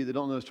 those of you that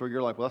don't know the story,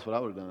 you're like, well, that's what I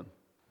would have done.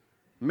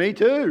 Me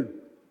too.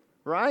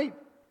 Right?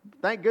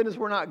 Thank goodness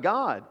we're not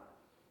God.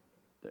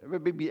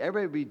 Everybody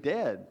would be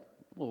dead.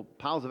 Little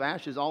piles of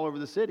ashes all over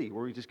the city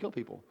where we just kill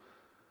people.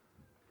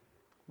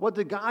 What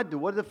did God do?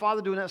 What did the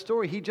father do in that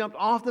story? He jumped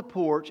off the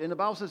porch, and the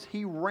Bible says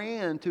he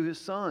ran to his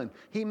son.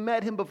 He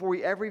met him before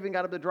he ever even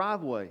got up the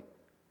driveway.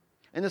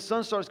 And the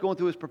son starts going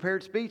through his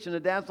prepared speech, and the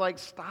dad's like,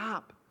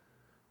 stop.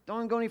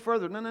 Don't go any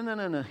further.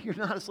 No. You're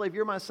not a slave.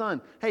 You're my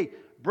son. Hey,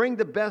 bring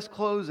the best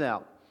clothes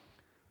out.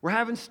 We're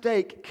having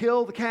steak.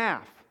 Kill the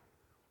calf.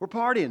 We're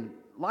partying.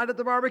 Light up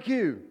the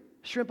barbecue.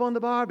 Shrimp on the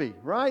barbie.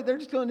 Right? They're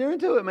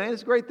into it, man.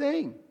 It's a great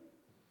thing.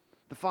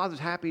 The father's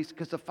happy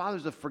because the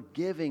father's a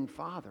forgiving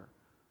father.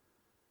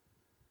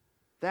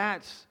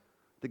 That's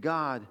the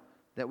God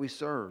that we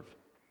serve.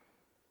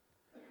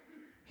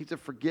 He's a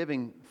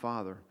forgiving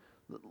father.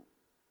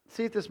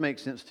 See if this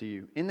makes sense to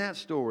you. In that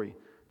story,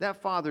 that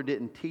father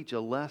didn't teach a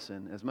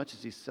lesson as much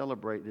as he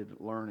celebrated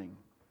learning.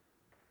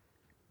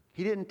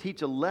 He didn't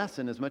teach a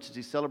lesson as much as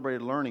he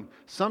celebrated learning.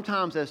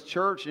 Sometimes as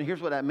church, and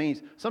here's what that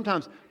means.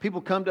 Sometimes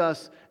people come to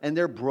us and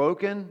they're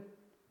broken,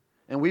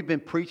 and we've been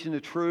preaching the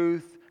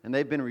truth, and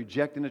they've been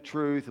rejecting the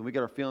truth, and we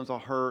get our feelings all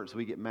hurt, so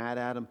we get mad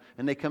at them.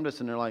 And they come to us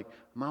and they're like,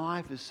 my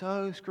life is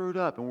so screwed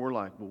up. And we're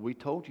like, well, we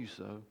told you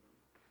so.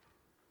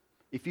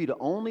 If you'd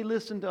only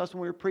listened to us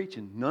when we were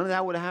preaching, none of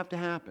that would have to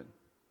happen.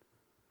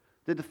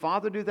 Did the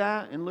father do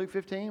that in Luke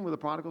 15 with the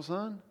prodigal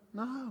son?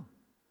 No.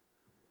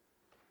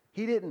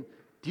 He didn't.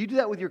 Do you do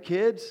that with your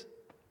kids?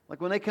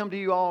 Like when they come to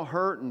you all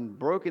hurt and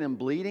broken and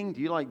bleeding,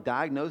 do you like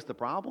diagnose the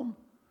problem?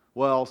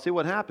 Well, see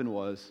what happened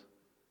was,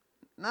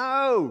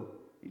 no,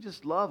 you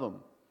just love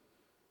them.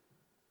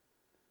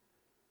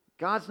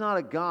 God's not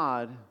a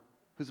God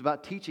who's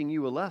about teaching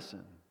you a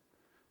lesson,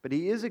 but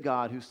He is a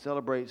God who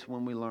celebrates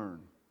when we learn.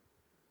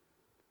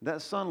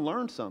 That son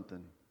learned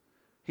something.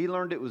 He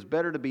learned it was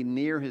better to be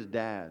near his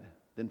dad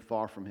than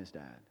far from his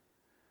dad.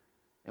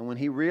 And when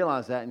he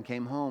realized that and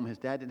came home, his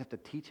dad didn't have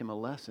to teach him a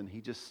lesson. He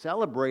just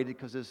celebrated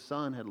because his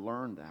son had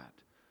learned that.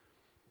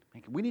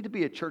 We need to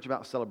be a church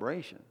about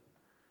celebration.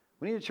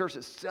 We need a church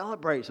that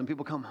celebrates when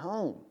people come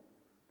home.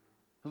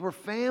 Because we're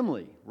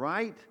family,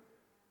 right?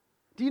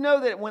 Do you know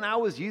that when I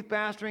was youth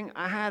pastoring,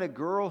 I had a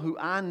girl who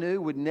I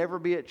knew would never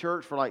be at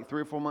church for like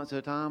 3 or 4 months at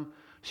a time?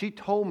 She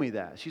told me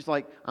that. She's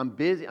like, I'm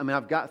busy. I mean,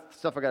 I've got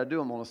stuff I got to do.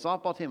 I'm on a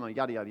softball team. I'm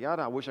yada, yada,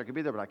 yada. I wish I could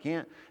be there, but I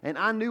can't. And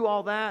I knew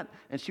all that.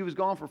 And she was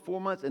gone for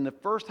 4 months. And the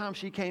first time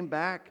she came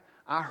back,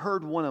 I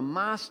heard one of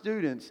my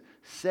students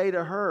say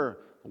to her,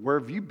 where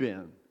have you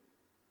been?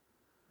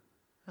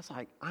 I was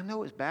like, I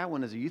know it's bad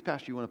when as a youth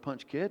pastor you want to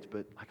punch kids,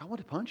 but like I want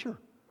to punch her.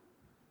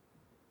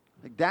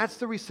 Like that's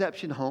the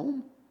reception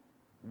home?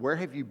 Where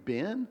have you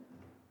been?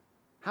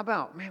 How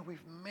about, man,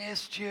 we've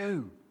missed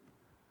you.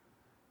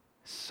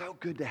 It's so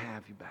good to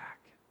have you back.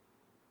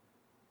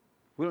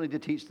 We don't need to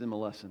teach them a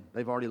lesson.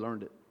 They've already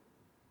learned it.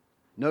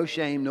 No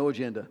shame, no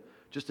agenda.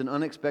 Just an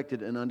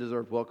unexpected and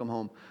undeserved welcome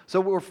home.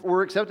 So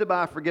we're accepted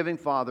by a forgiving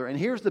Father. And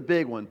here's the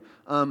big one.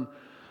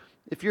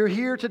 If you're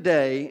here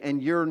today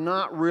and you're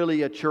not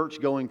really a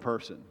church-going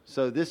person,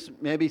 so this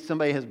maybe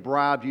somebody has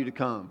bribed you to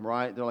come,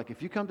 right? They're like,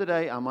 if you come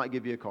today, I might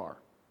give you a car.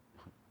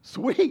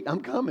 Sweet,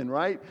 I'm coming,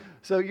 right?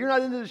 So you're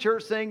not into the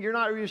church thing. You're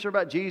not really sure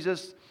about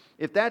Jesus.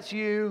 If that's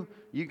you,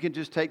 you can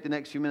just take the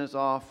next few minutes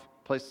off,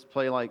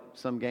 play like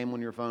some game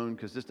on your phone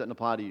because this doesn't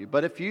apply to you.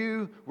 But if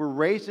you were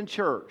raised in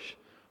church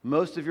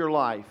most of your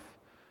life,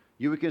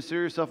 you would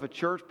consider yourself a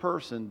church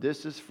person.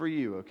 This is for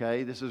you,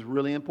 okay? This is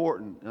really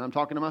important. And I'm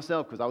talking to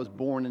myself because I was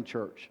born in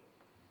church.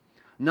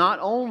 Not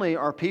only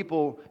are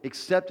people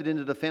accepted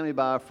into the family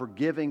by a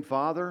forgiving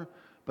Father,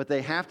 but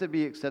they have to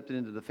be accepted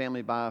into the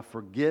family by a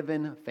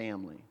forgiven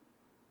family.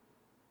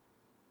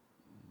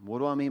 What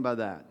do I mean by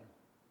that?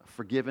 A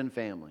forgiven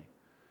family.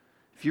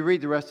 If you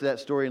read the rest of that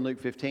story in Luke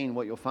 15,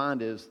 what you'll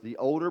find is the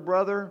older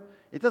brother,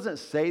 it doesn't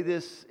say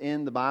this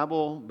in the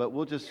Bible, but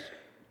we'll just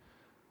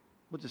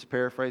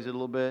paraphrase it a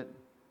little bit.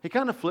 He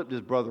kind of flipped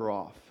his brother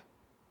off.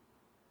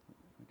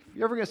 If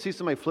you're ever going to see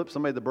somebody flip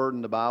somebody the bird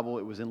in the Bible,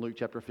 it was in Luke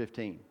chapter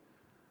 15.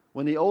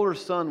 When the older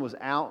son was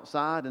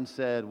outside and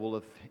said,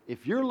 well,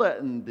 if you're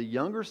letting the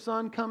younger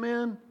son come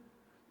in,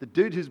 the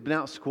dude who's been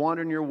out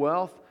squandering your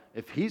wealth,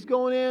 if he's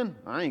going in,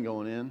 I ain't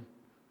going in.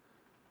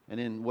 And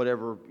then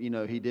whatever,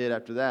 he did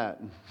after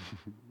that,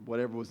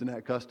 whatever was in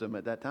that custom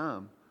at that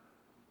time.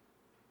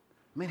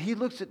 I mean, he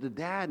looks at the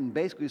dad and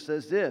basically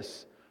says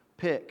this,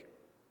 pick.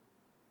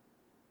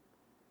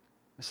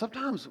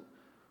 Sometimes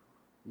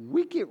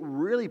we get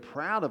really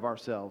proud of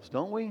ourselves,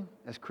 don't we,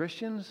 as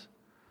Christians?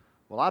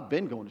 Well, I've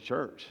been going to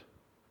church,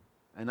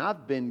 and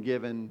I've been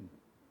given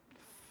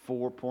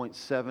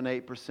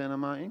 4.78% of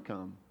my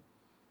income.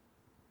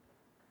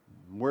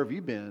 Where have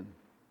you been?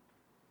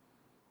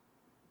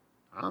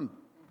 I'm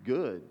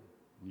good.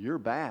 You're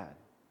bad.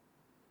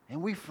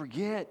 And we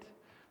forget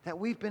that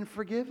we've been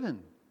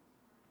forgiven.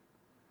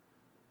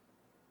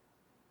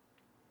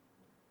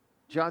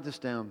 Jot this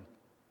down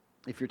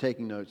if you're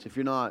taking notes. If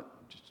you're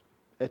not, just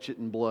etch it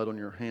in blood on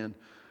your hand.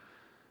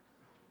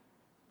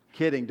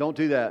 Kidding, don't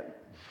do that.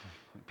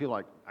 People are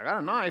like, I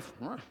got a knife.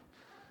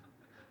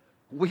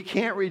 We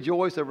can't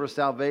rejoice over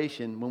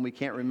salvation when we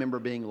can't remember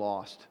being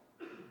lost.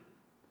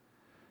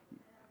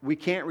 We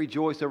can't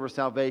rejoice over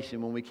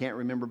salvation when we can't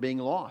remember being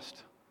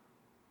lost.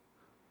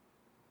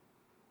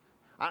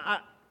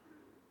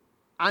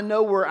 I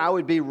know where I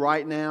would be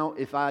right now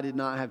if I did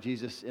not have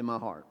Jesus in my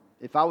heart.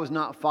 If I was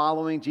not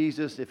following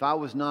Jesus, if I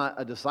was not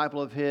a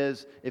disciple of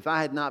His, if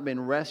I had not been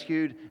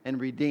rescued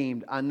and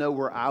redeemed, I know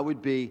where I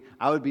would be.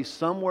 I would be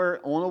somewhere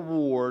on a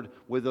ward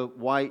with a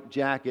white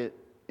jacket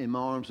and my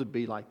arms would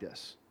be like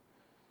this.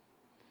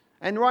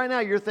 And right now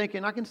you're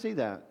thinking, I can see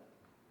that.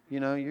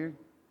 You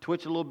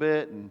twitch a little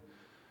bit and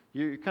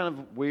you're kind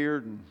of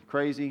weird and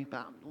crazy.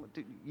 But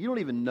you don't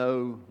even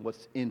know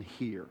what's in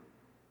here.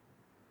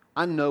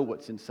 I know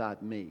what's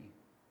inside me.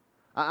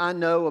 I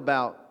know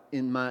about,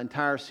 in my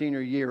entire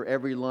senior year,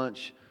 every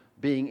lunch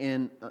being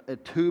in a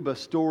tuba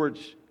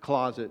storage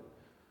closet,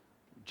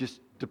 just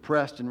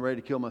depressed and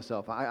ready to kill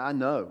myself. I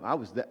know. I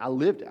was there. I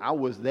lived it. I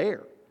was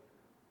there.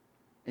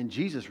 And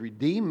Jesus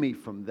redeemed me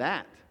from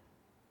that.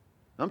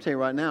 I'm telling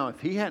you right now, if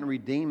He hadn't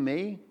redeemed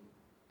me,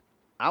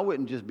 I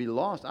wouldn't just be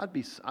lost. I'd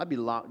be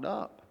locked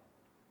up.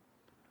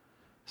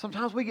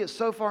 Sometimes we get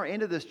so far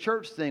into this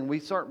church thing, we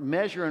start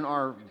measuring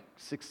our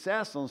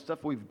success on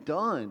stuff we've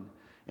done,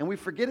 and we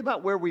forget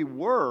about where we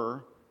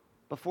were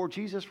before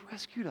Jesus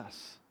rescued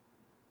us.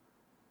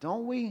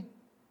 Don't we?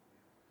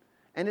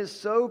 And it's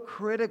so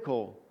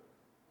critical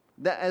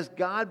that as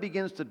God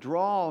begins to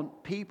draw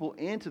people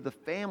into the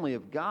family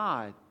of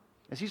God,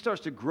 as He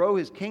starts to grow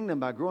His kingdom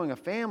by growing a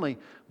family,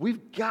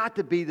 we've got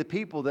to be the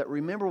people that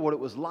remember what it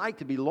was like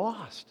to be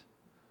lost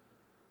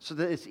so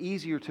that it's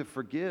easier to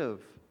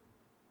forgive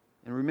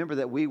and remember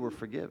that we were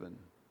forgiven.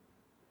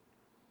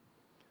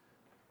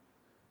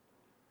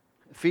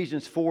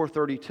 Ephesians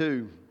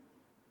 4:32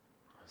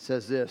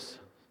 says this: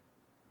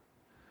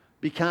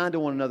 be kind to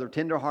one another,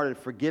 tenderhearted,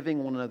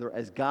 forgiving one another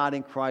as God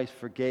in Christ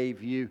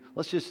forgave you.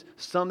 Let's just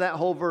sum that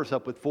whole verse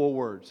up with 4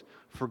 words.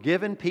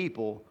 Forgiven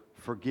people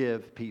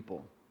forgive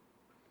people.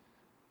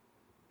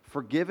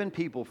 Forgiven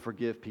people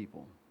forgive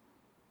people.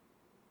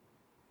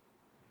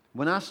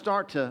 When I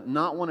start to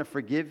not want to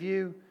forgive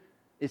you,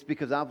 it's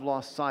because I've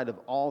lost sight of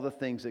all the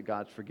things that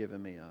God's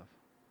forgiven me of.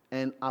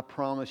 And I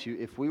promise you,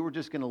 if we were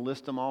just going to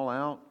list them all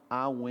out,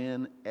 I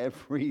win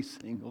every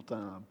single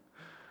time.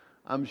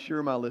 I'm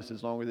sure my list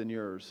is longer than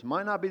yours.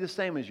 Might not be the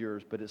same as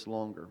yours, but it's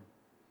longer.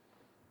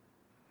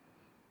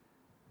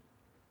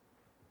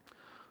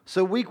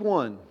 So week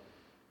 1.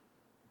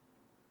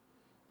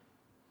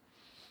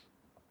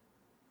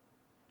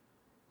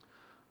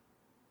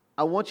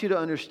 I want you to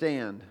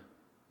understand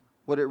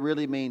what it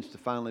really means to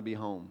finally be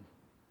home.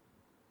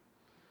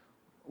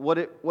 What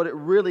it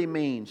really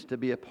means to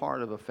be a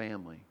part of a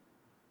family.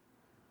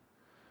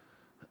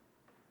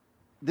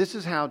 This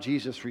is how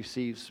Jesus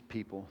receives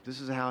people.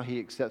 This is how He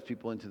accepts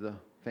people into the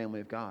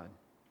family of God.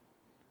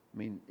 I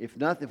mean, if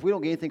we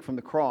don't get anything from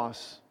the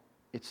cross,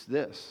 it's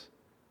this.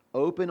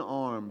 Open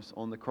arms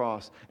on the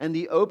cross. And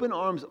the open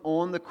arms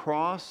on the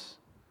cross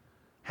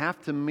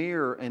have to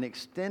mirror an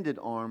extended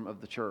arm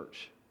of the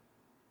church.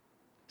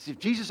 See, if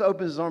Jesus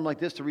opens His arm like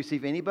this to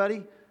receive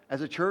anybody,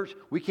 as a church,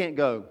 we can't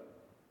go,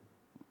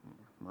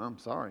 I'm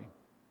sorry.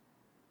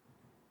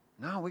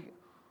 No,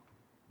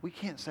 we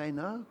can't say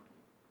no.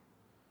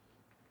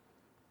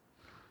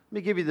 Let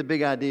me give you the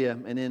big idea,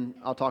 and then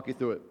I'll talk you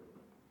through it.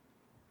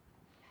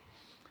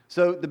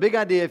 So the big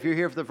idea, if you're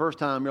here for the first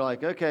time, you're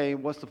like, okay,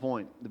 what's the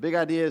point? The big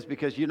idea is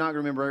because you're not going to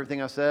remember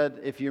everything I said,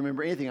 if you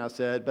remember anything I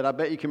said, but I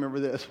bet you can remember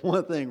this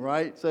one thing,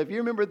 right? So if you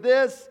remember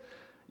this,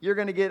 you're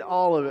going to get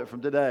all of it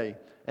from today.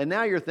 And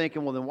now you're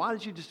thinking, well, then why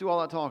did you just do all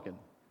that talking?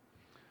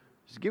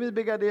 Just give me the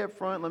big idea up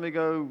front, let me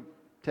go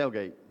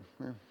tailgate,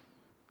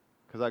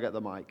 because I got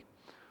the mic.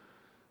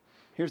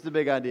 Here's the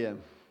big idea.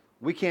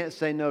 We can't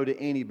say no to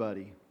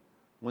anybody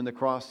when the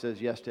cross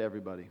says yes to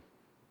everybody.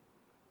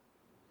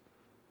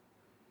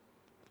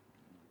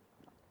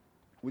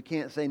 We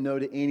can't say no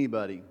to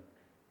anybody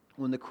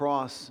when the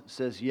cross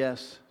says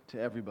yes to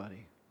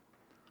everybody.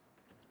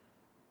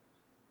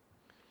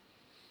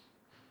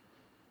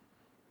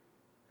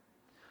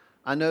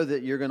 I know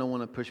that you're going to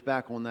want to push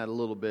back on that a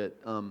little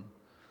bit.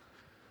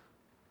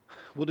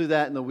 We'll do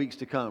that in the weeks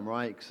to come,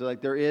 right? So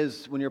like there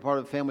is, when you're a part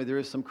of a family, there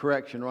is some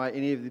correction, right?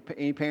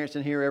 Any parents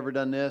in here ever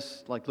done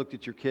this? Like looked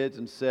at your kids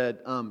and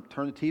said,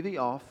 turn the TV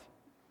off,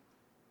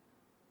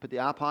 put the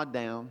iPod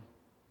down,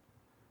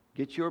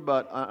 get your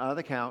butt out of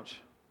the couch,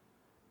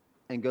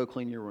 and go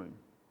clean your room.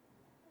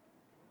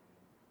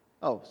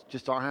 Oh, it's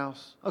just our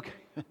house? Okay,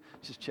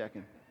 just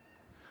checking.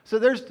 So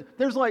there's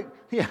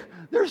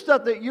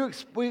stuff that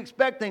we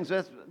expect things.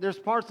 There's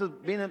parts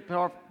of being a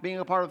part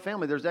of a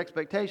family. There's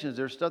expectations.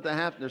 There's stuff that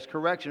happens. There's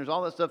correction. There's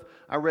all that stuff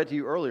I read to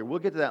you earlier. We'll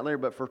get to that later.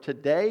 But for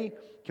today,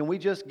 can we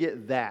just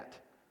get that?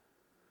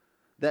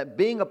 That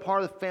being a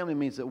part of the family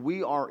means that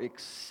we are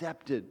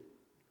accepted.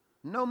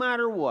 No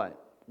matter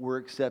what, we're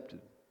accepted.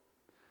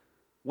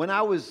 When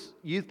I was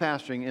youth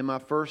pastoring in my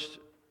first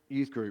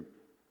youth group,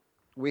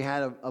 we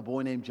had a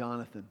boy named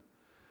Jonathan.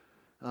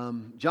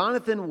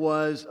 Jonathan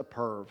was a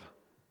perv.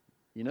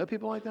 You know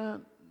people like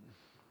that?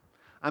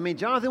 I mean,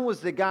 Jonathan was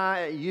the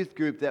guy at youth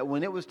group that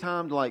when it was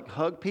time to like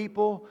hug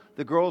people,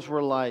 the girls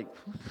were like,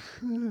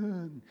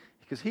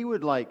 because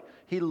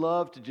he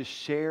loved to just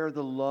share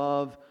the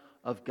love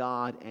of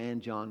God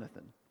and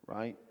Jonathan,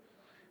 right?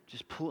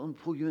 Just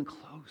pull you in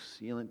close.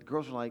 You know, the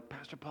girls were like,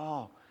 Pastor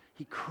Paul,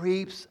 he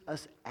creeps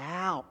us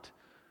out.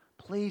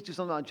 Please do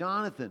something about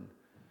Jonathan.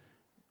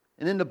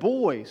 And then the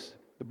boys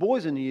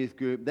in the youth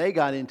group, they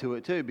got into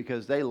it too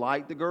because they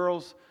liked the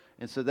girls.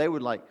 And so they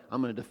would like,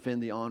 I'm going to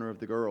defend the honor of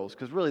the girls.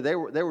 Because really, they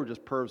were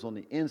just pervs on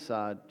the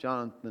inside.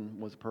 Jonathan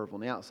was a perv on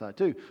the outside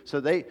too. So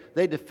they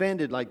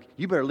defended like,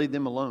 you better leave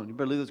them alone. You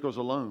better leave those girls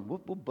alone.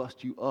 We'll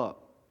bust you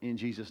up in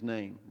Jesus'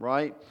 name,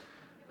 right?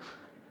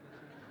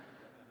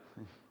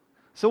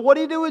 So what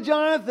do you do with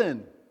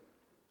Jonathan?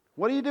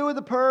 What do you do with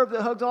the perv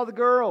that hugs all the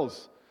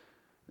girls?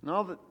 And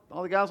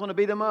all the guys want to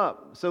beat him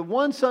up. So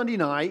one Sunday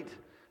night,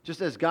 just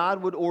as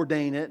God would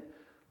ordain it,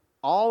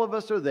 all of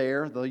us are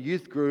there, the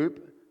youth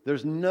group.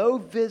 There's no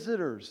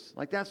visitors.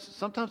 Like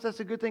sometimes that's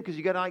a good thing because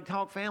you got to like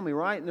talk family,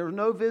 right? And there were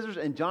no visitors,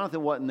 and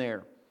Jonathan wasn't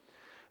there.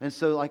 And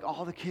so like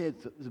all the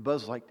kids, the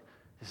buzz was like,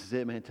 this is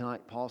it, man.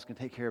 Tonight, Paul's going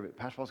to take care of it.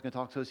 Pastor Paul's going to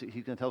talk to us.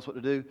 He's going to tell us what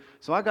to do.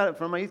 So I got it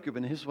from my youth group,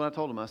 and here's what I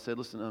told him. I said,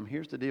 listen,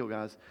 here's the deal,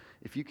 guys.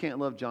 If you can't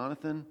love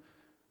Jonathan,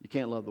 you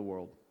can't love the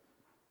world.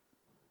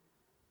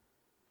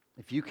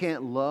 If you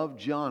can't love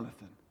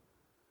Jonathan,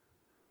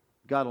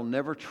 God will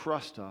never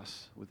trust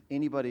us with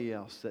anybody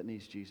else that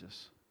needs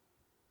Jesus.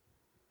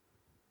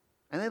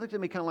 And they looked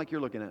at me kind of like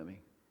you're looking at me.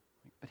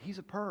 But he's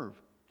a perv.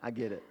 I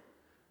get it.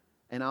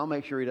 And I'll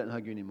make sure he doesn't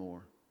hug you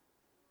anymore.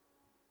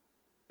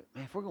 But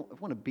man, if we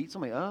want to beat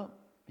somebody up,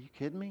 are you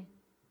kidding me?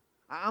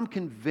 I'm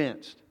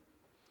convinced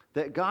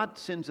that God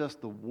sends us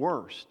the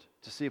worst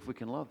to see if we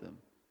can love them.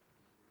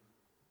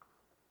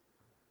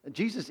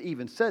 Jesus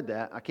even said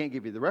that. I can't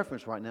give you the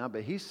reference right now,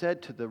 but he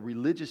said to the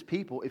religious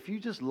people, if you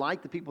just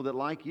like the people that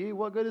like you,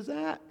 what good is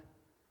that?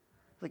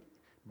 Like,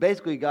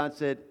 basically, God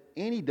said,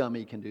 any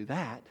dummy can do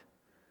that.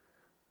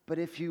 But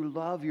if you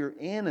love your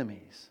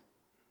enemies,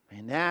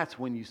 and that's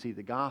when you see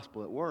the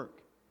gospel at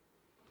work.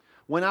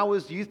 When I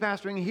was youth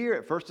pastoring here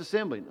at First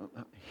Assembly,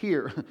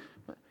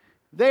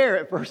 there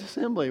at First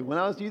Assembly, when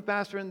I was youth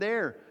pastoring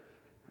there,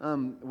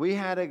 we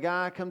had a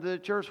guy come to the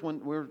church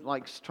when we were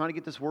like trying to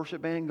get this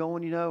worship band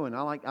going, and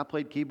I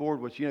played keyboard,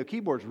 which,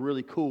 keyboard's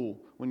really cool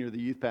when you're the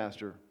youth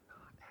pastor,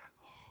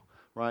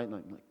 right?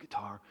 Like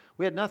guitar.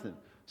 We had nothing.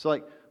 So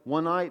like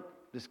one night,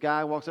 this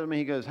guy walks up to me,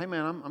 he goes, "Hey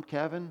man, I'm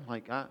Kevin.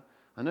 Like I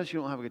noticed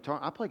you don't have a guitar.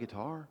 I play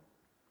guitar."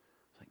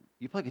 Like,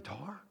 "You play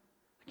guitar?"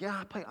 Like,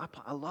 "Yeah,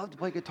 I love to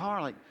play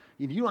guitar." Like,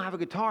 "You don't have a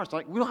guitarist."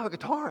 Like, "We don't have a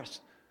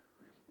guitarist."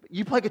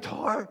 "You play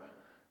guitar?"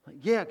 Like,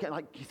 "Yeah."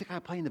 Like, "You think I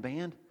play in the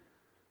band?"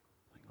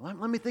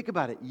 Let me think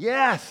about it.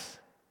 Yes.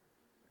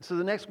 So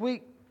the next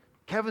week,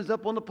 Kevin's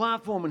up on the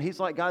platform and he's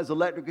like got his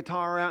electric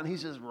guitar out and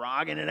he's just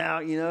rocking it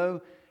out,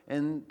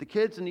 And the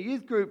kids in the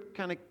youth group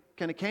kind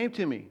of came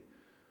to me,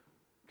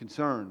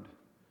 concerned.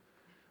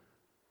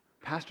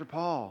 "Pastor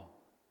Paul,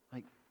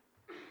 like,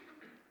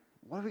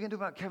 what are we gonna do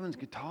about Kevin's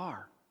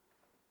guitar?"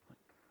 Like,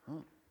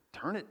 "Well,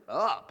 turn it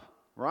up,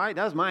 right?"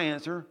 That was my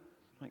answer.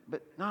 Like,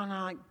 but no,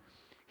 like.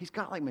 He's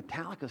got like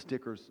Metallica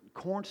stickers,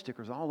 corn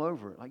stickers all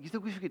over it. Like, you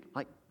think we should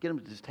get him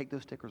to just take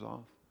those stickers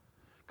off?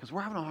 Because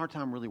we're having a hard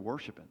time really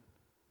worshiping.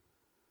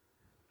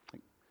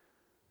 Like,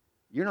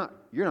 you're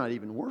not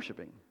even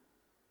worshiping.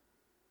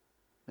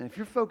 And if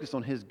you're focused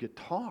on his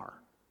guitar,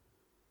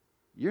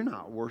 you're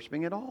not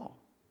worshiping at all.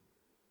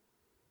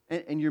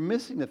 And you're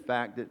missing the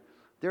fact that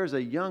there's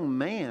a young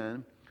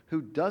man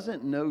who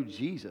doesn't know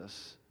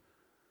Jesus,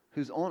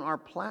 who's on our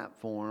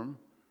platform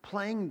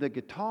playing the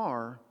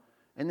guitar,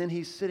 and then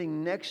he's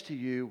sitting next to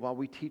you while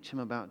we teach him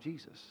about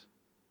Jesus.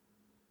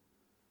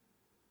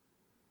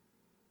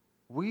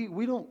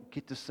 We don't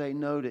get to say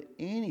no to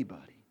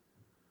anybody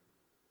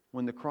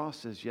when the cross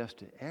says yes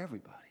to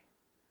everybody.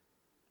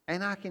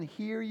 And I can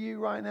hear you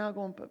right now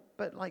going,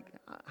 but like,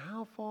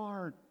 how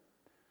far?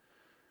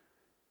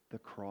 The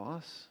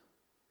cross?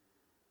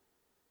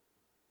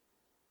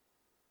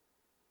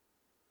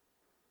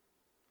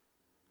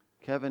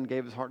 Kevin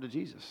gave his heart to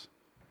Jesus.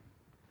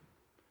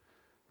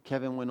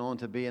 Kevin went on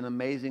to be an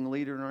amazing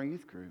leader in our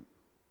youth group.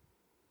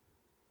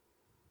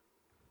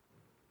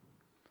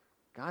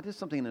 God did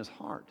something in his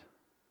heart.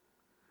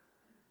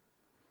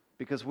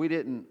 Because we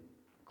didn't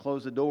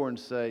close the door and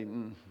say,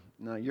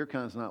 "No, your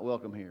kind's not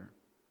welcome here."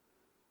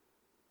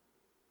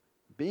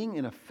 Being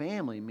in a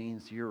family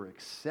means you're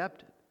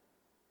accepted.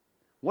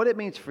 What it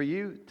means for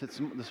you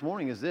this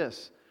morning is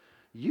this.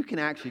 You can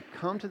actually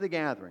come to the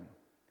gathering.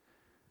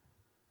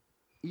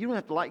 You don't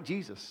have to like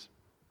Jesus.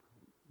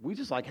 We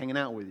just like hanging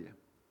out with you.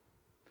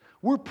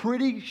 We're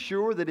pretty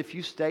sure that if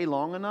you stay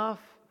long enough,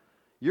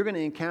 you're going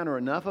to encounter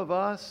enough of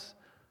us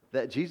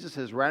that Jesus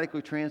has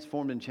radically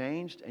transformed and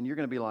changed, and you're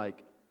going to be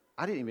like,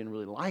 "I didn't even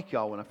really like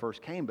y'all when I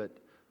first came, but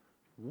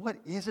what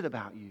is it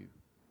about you?"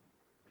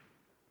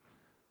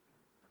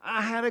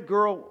 I had a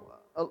girl,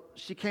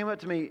 she came up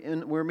to me,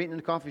 and we were meeting in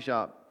the coffee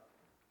shop.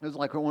 It was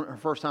like her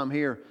first time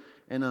here,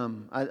 and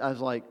I was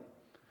like,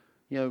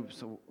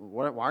 "So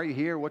why are you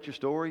here? What's your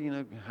story?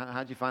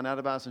 How'd you find out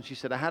about us?" And she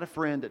said, "I had a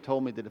friend that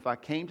told me that if I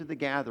came to the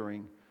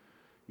gathering,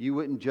 you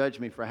wouldn't judge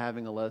me for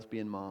having a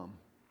lesbian mom."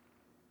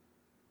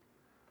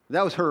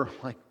 That was her,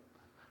 like,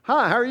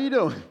 "Hi, how are you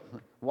doing?"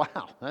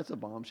 Wow, that's a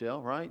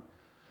bombshell, right?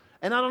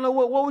 And I don't know,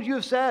 what would you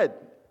have said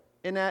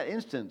in that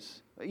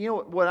instance?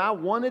 What I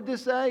wanted to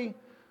say?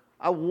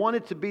 I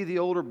wanted to be the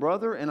older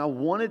brother, and I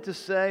wanted to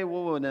say,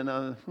 "Well, then,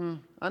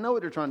 I know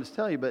what they're trying to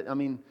tell you, but I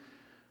mean,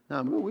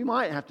 now, we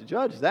might have to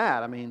judge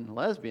that. I mean,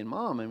 lesbian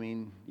mom,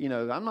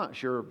 I'm not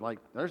sure, like,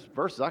 there's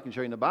verses I can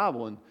show you in the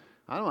Bible, and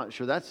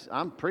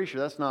I'm pretty sure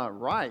that's not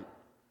right."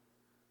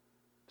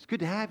 It's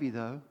good to have you,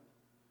 though.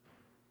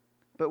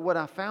 But what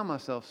I found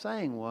myself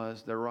saying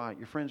was, they're right.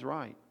 Your friend's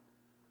right.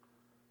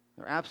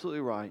 They're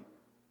absolutely right.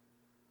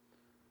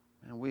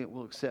 And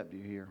we'll accept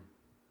you here.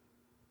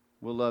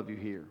 We'll love you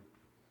here.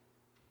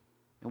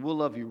 And we'll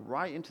love you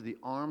right into the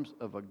arms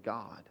of a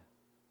God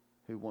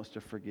who wants to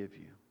forgive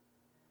you.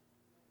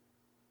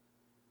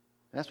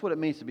 That's what it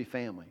means to be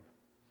family.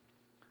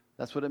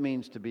 That's what it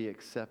means to be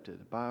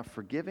accepted by a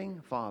forgiving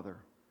Father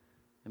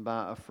and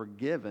by a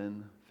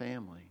forgiven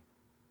family.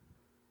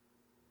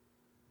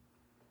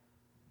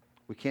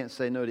 We can't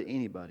say no to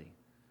anybody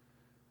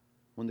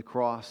when the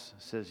cross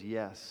says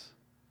yes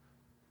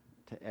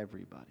to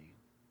everybody.